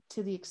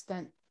to the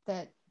extent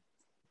that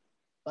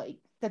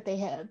they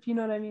have. You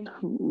know what I mean?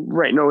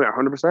 Right. No,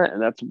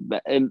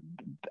 100%. And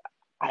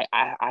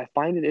I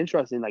find it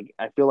interesting. Like,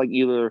 I feel like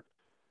either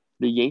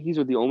the Yankees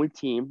are the only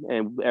team,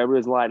 and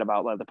everybody's lied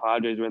about, like the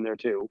Padres are in there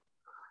too,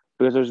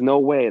 because there's no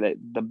way that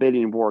the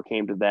bidding war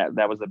came to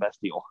that was the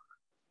best deal.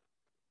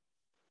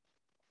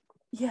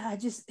 Yeah,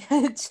 it's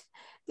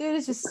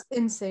just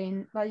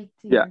insane. Like,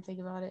 to even think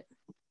about it.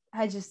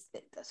 It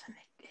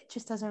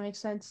just doesn't make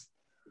sense.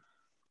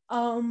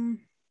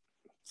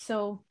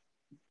 So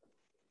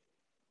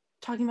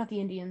talking about the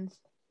Indians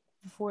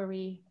before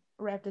we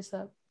wrap this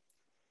up.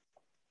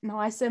 No,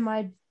 I said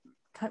my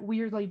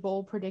weirdly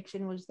bold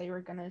prediction was they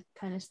were gonna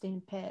kind of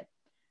stay pat.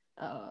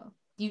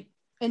 You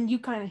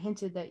kind of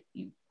hinted that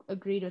you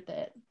agreed with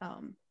that.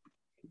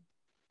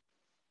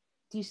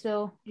 Do you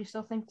still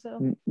think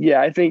so?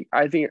 Yeah, I think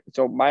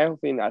so. My own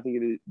thing, I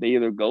think they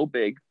either go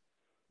big,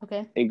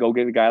 okay, and go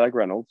get a guy like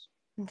Reynolds,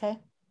 okay,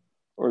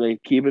 or they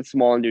keep it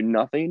small and do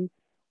nothing,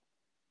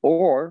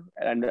 or,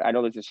 and I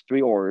know there's just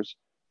 3 ors.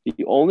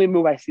 The only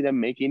move I see them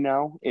making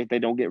now, if they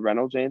don't get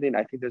Reynolds or anything,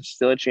 I think there's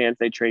still a chance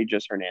they trade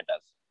just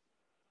Hernandez.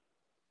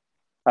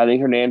 I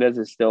think Hernandez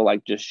is still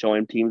like just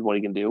showing teams what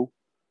he can do.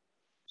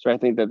 So I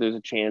think that there's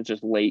a chance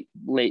just late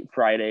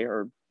Friday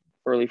or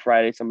early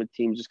Friday, some of the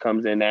teams just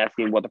comes in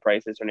asking what the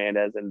price is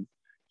Hernandez, and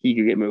he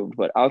could get moved.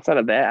 But outside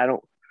of that, I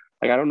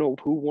don't know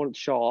who wants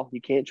Shaw.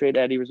 You can't trade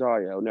Eddie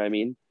Rosario. You know what I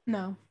mean?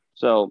 No.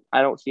 So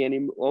I don't see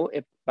any. Well,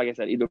 if, like I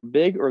said, either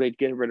big or they'd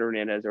get rid of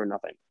Hernandez or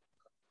nothing.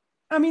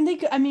 I mean,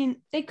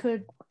 they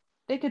could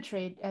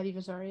trade Eddie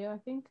Rosario, I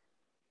think.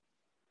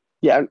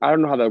 Yeah, I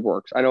don't know how that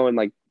works. I know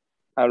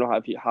I don't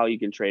know how you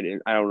can trade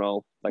it. I don't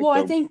know. Like, well,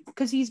 I think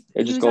because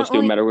it just goes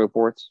through medical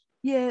reports.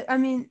 Yeah, I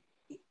mean,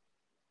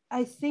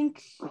 I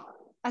think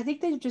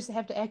they just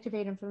have to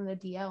activate him from the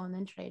DL and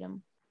then trade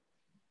him.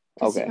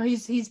 Okay.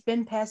 He's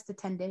been past the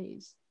 10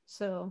 days.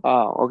 So.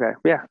 Oh, okay.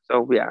 Yeah.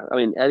 So yeah, I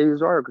mean, Eddie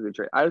Rosario could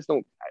trade. I just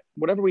don't.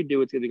 Whatever we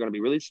do, it's either going to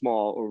be really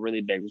small or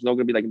really big. There's not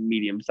going to be like a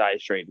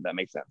medium-sized trade. If that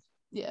makes sense.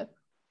 Yeah.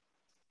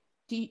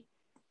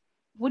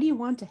 What do you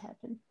want to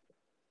happen?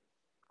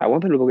 I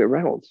want them to go get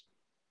Reynolds.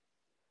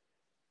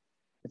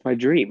 It's my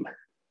dream.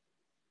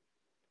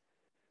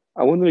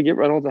 I want them to get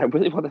Reynolds. I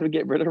really want them to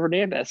get rid of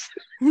Hernandez.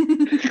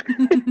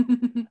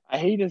 I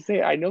hate to say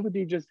it. I know that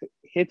he just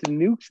hits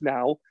nukes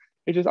now.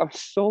 It's just, I'm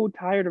so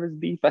tired of his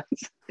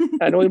defense.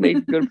 I know he makes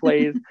good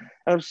plays.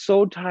 And I'm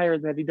so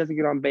tired that he doesn't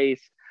get on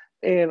base.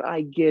 And I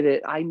get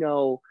it. I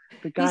know.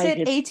 The guy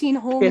hits 18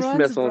 home runs,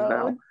 missiles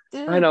now.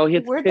 Dude, I know. He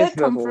hits where'd piss that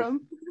come missiles.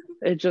 from?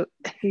 It just,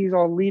 he's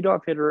all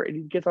leadoff hitter and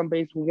he gets on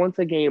base once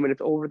a game and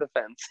it's over the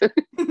fence.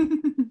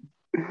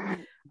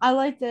 I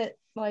like that.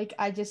 Like,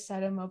 I just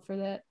set him up for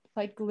that.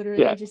 Like,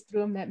 literally, I just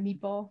threw him that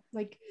meatball.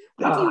 Like,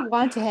 what do you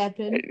want to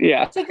happen?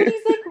 Yeah. It's like, what do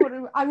you think?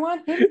 I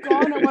want him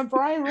gone. I want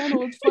Brian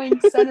Reynolds playing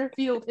center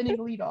field, hitting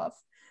leadoff.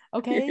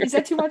 Okay? Is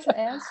that too much to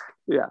ask?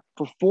 Yeah.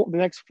 For the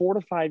next 4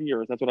 to 5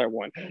 years, that's what I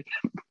want.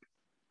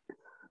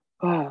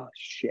 Oh,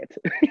 shit.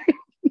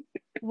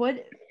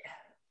 What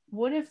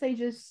what if they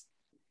just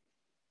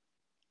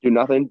Do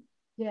nothing.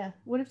 yeah?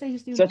 What if they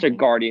just do Such a nothing?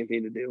 Guardian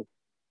thing to do.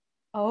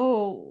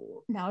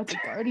 Oh, now it's a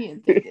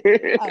Guardian thing to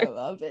do. I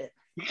love it.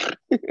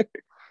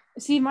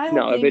 See, my whole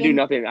No, if they thing, do and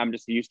nothing, I'm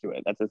just used to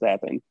it. That's what's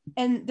happened.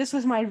 this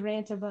was my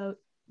rant about,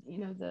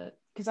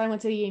 because I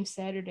went to the game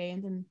Saturday,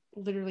 and then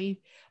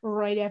literally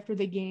right after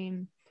the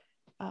game,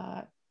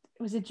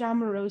 was it John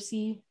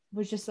Morosi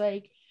was just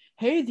like,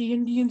 hey, the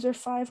Indians are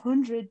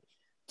 500.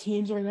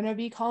 Teams are going to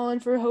be calling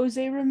for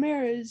Jose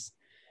Ramirez.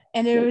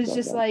 And it was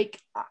just like,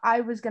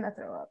 I was going to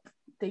throw up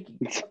thinking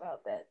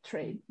about that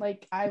trade.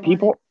 Like, I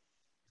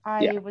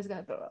was going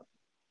to throw up.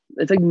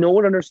 It's like no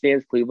one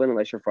understands Cleveland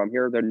unless you're from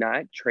here. They're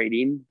not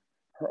trading.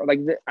 Like,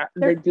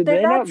 do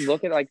they not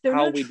look at like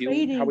how we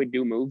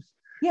do moves?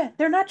 Yeah,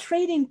 they're not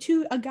trading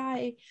to a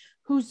guy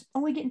who's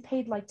only getting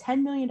paid like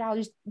 $10 million.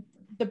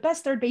 The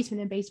best third baseman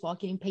in baseball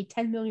getting paid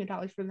 $10 million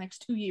for the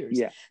next 2 years.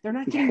 Yeah. They're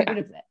not getting rid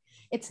of that.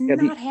 It's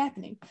not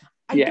happening.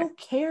 I don't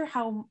care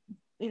how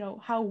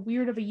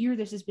weird of a year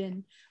this has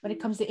been when it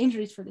comes to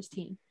injuries for this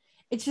team.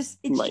 It's just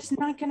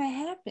not going to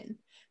happen,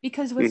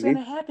 because what's going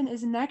to happen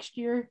is next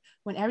year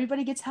when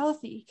everybody gets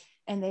healthy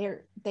and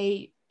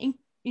they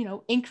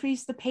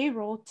increase the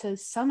payroll to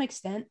some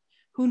extent.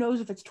 Who knows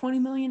if it's $20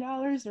 million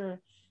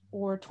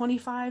or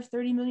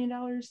 $25-30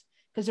 million,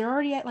 because they're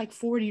already at like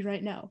 40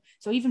 right now.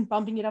 So even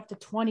bumping it up to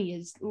 20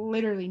 is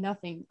literally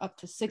nothing. Up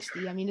to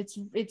 60, I mean,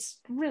 it's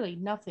really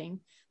nothing.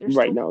 There's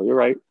right now, you're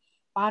right.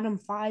 Bottom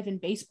 5 in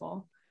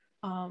baseball,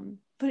 but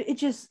it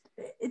just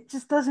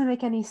doesn't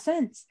make any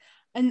sense.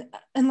 And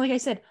like I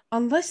said,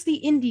 unless the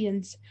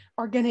Indians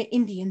are gonna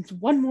Indians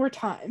one more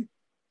time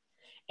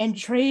and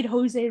trade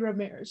Jose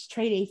Ramirez,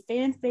 trade a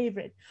fan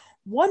favorite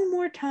one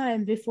more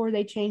time before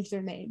they change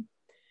their name,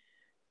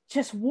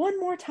 just one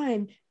more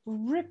time,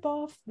 rip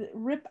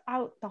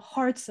out the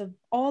hearts of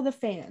all the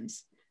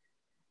fans.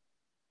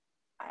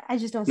 I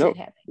just don't see it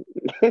happening.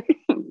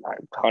 I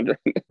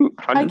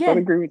 100%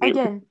 agree with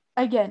you.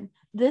 Again,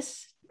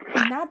 this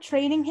not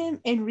trading him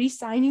and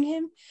re-signing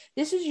him,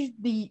 this is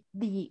the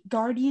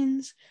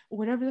Guardians,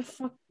 whatever the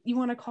fuck you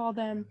want to call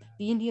them,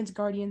 the Indians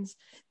Guardians.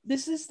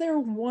 This is their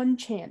one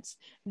chance.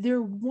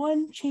 Their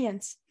one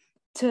chance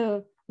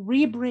to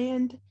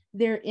rebrand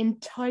their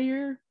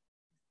entire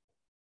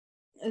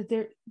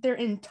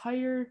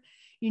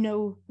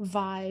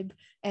vibe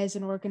as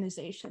an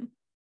organization.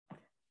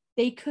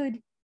 They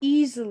could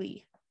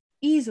easily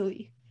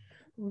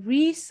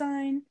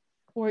re-sign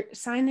or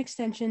sign an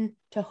extension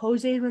to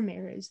Jose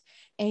Ramirez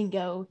and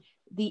go,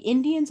 the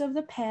Indians of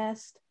the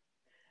past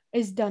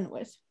is done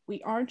with.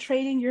 We aren't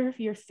trading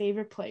your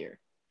favorite player,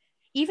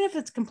 even if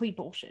it's complete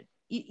bullshit.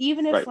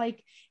 Even if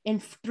like in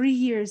 3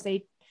 years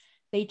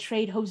they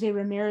trade Jose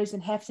Ramirez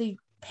and have to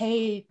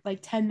pay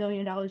like $10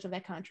 million of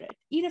that contract,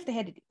 even if they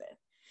had to do that.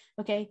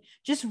 Okay,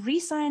 just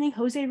re-signing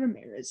Jose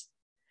Ramirez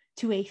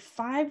to a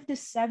 5 to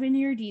 7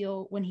 year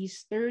deal when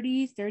he's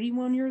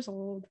 31 years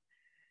old.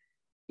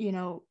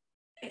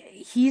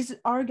 He's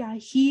our guy.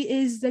 He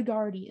is the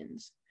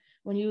Guardians.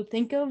 When you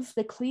think of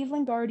the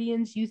Cleveland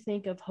Guardians, you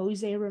think of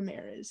Jose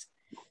Ramirez.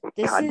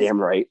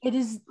 Damn right. It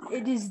is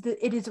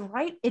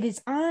right. It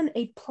is on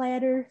a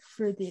platter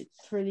for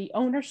the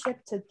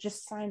ownership to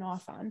just sign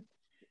off on.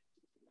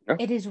 Yeah.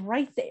 It is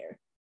right there,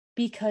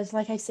 because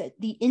like I said,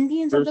 the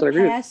Indians of the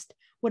past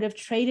would have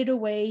traded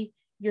away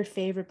your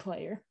favorite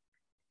player,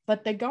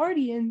 but the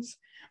Guardians,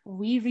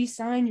 we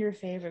re-sign your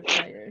favorite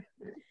player.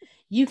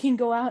 You can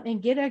go out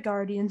and get a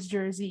Guardians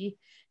jersey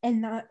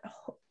and not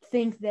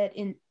think that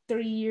in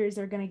 3 years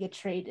they're going to get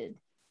traded.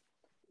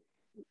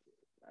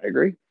 I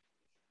agree.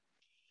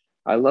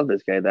 I love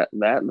this guy. That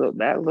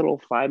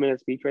little 5-minute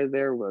speech right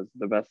there was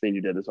the best thing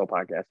you did this whole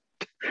podcast.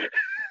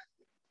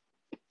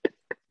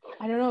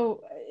 I don't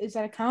know. Is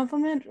that a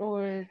compliment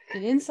or an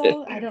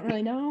insult? I don't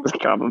really know. It's a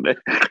compliment.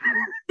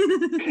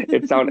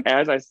 It sounds,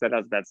 as I said,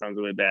 that sounds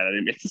really bad. I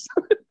didn't make it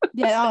sound.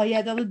 Yeah. Oh,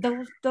 yeah.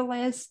 The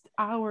last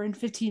hour and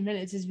 15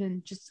 minutes has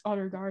been just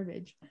utter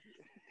garbage.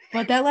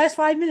 But that last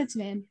 5 minutes,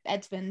 man,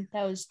 that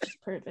was just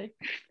perfect.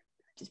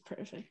 Just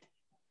perfect.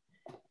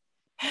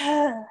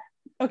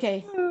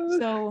 Okay,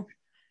 so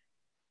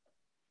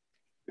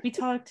we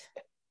talked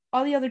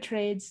all the other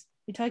trades.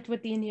 We talked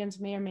what the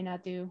Indians may or may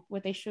not do,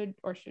 what they should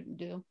or shouldn't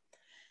do.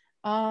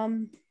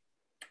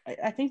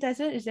 I think that's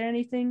it. Is there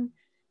anything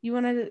you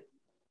want to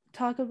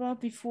talk about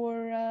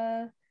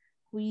before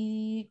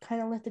we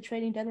kind of let the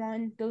trading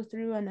deadline go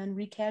through and then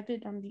recap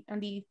it on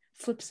the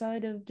flip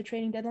side of the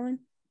trading deadline?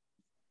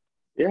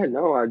 Yeah,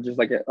 no, I just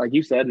like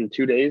you said, in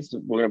 2 days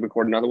we're gonna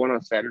record another one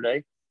on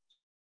Saturday.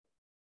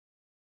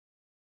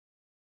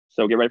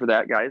 So get ready for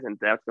that, guys, and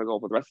that's gonna go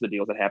with the rest of the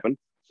deals that happen.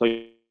 So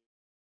get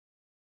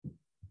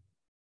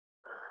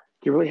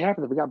really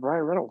happy that we got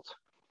Bryan Reynolds.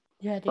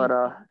 Yeah, dude. But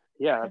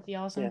yeah, that'd be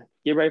awesome. Yeah,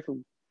 get ready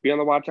be on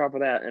the watch out for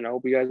that, and I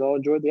hope you guys all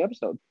enjoyed the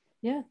episode.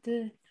 Yeah,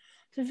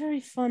 it's a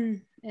very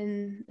fun,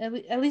 and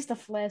at least the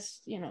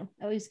last,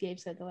 at least Gabe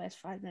said the last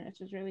 5 minutes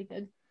was really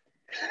good.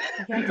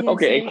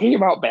 Okay, it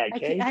came out bad.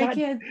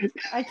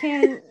 I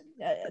can't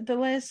the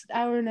last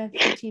hour and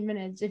 15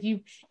 minutes, if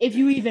you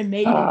even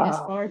made it this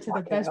far to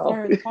the best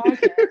part of the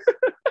podcast.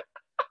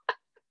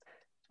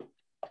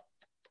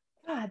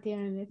 God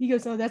damn it. He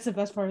goes, oh, that's the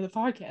best part of the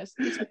podcast.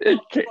 It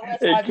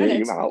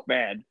came out,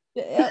 man.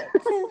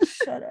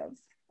 Shut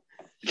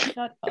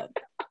up.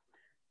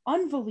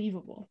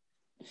 Unbelievable.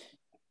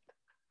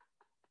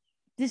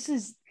 This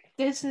is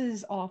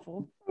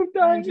awful. I'm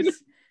dying.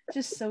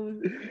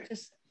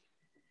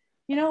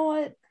 You know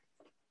what?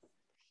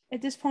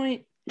 At this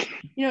point,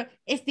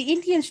 if the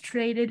Indians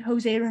traded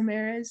Jose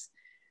Ramirez,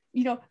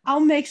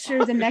 I'll make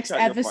sure the next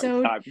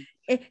episode.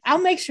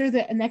 I'll make sure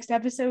that the next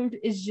episode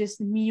is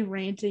just me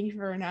ranting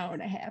for an hour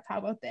and a half. How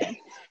about that?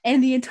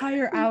 And the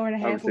entire hour and a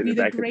half will be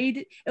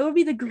It will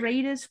be the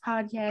greatest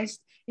podcast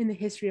in the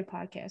history of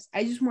podcasts.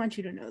 I just want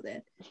you to know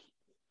that.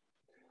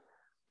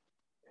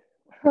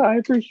 I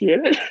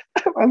appreciate it.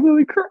 I'm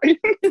really crying.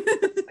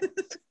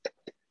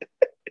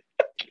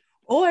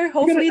 Or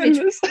hopefully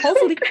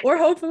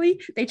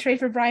they trade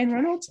for Brian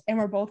Reynolds and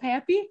we're both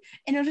happy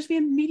and it'll just be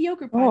a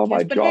mediocre podcast.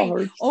 My but jaw hey,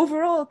 hurts.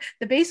 Overall,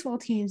 the baseball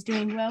team's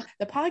doing well.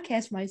 The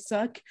podcast might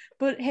suck,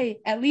 but hey,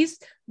 at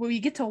least what we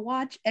get to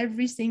watch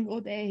every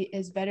single day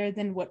is better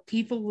than what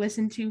people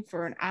listen to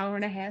for an hour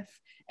and a half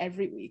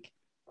every week.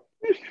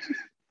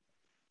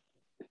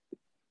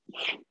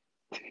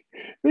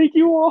 Thank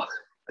you all.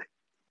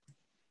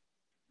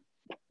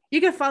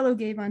 You can follow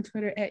Gabe on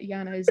Twitter at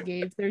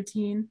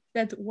YanezGabe13.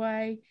 That's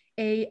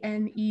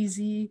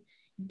YANEZ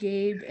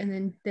Gabe, and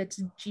then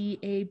that's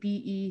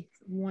GABE13.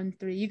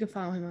 You can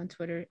follow him on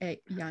Twitter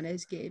at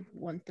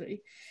YanezGabe13.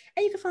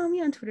 And you can follow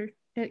me on Twitter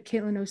at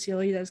Caitlin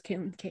O'Sealy. That's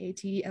Caitlin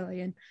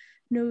KATLAN.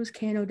 Knows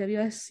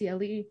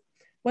KNOWSCLE.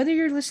 Whether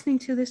you're listening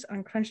to this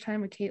on Crunch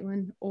Time with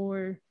Caitlin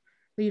or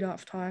Lead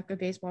Off Talk, a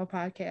baseball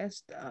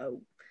podcast,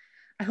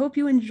 I hope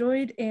you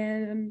enjoyed.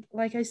 And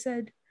like I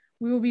said,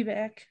 we will be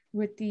back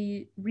with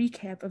the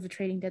recap of the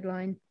trading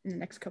deadline in the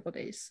next couple of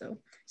days. So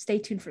stay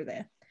tuned for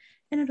that.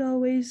 And as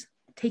always,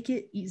 take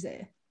it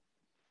easy.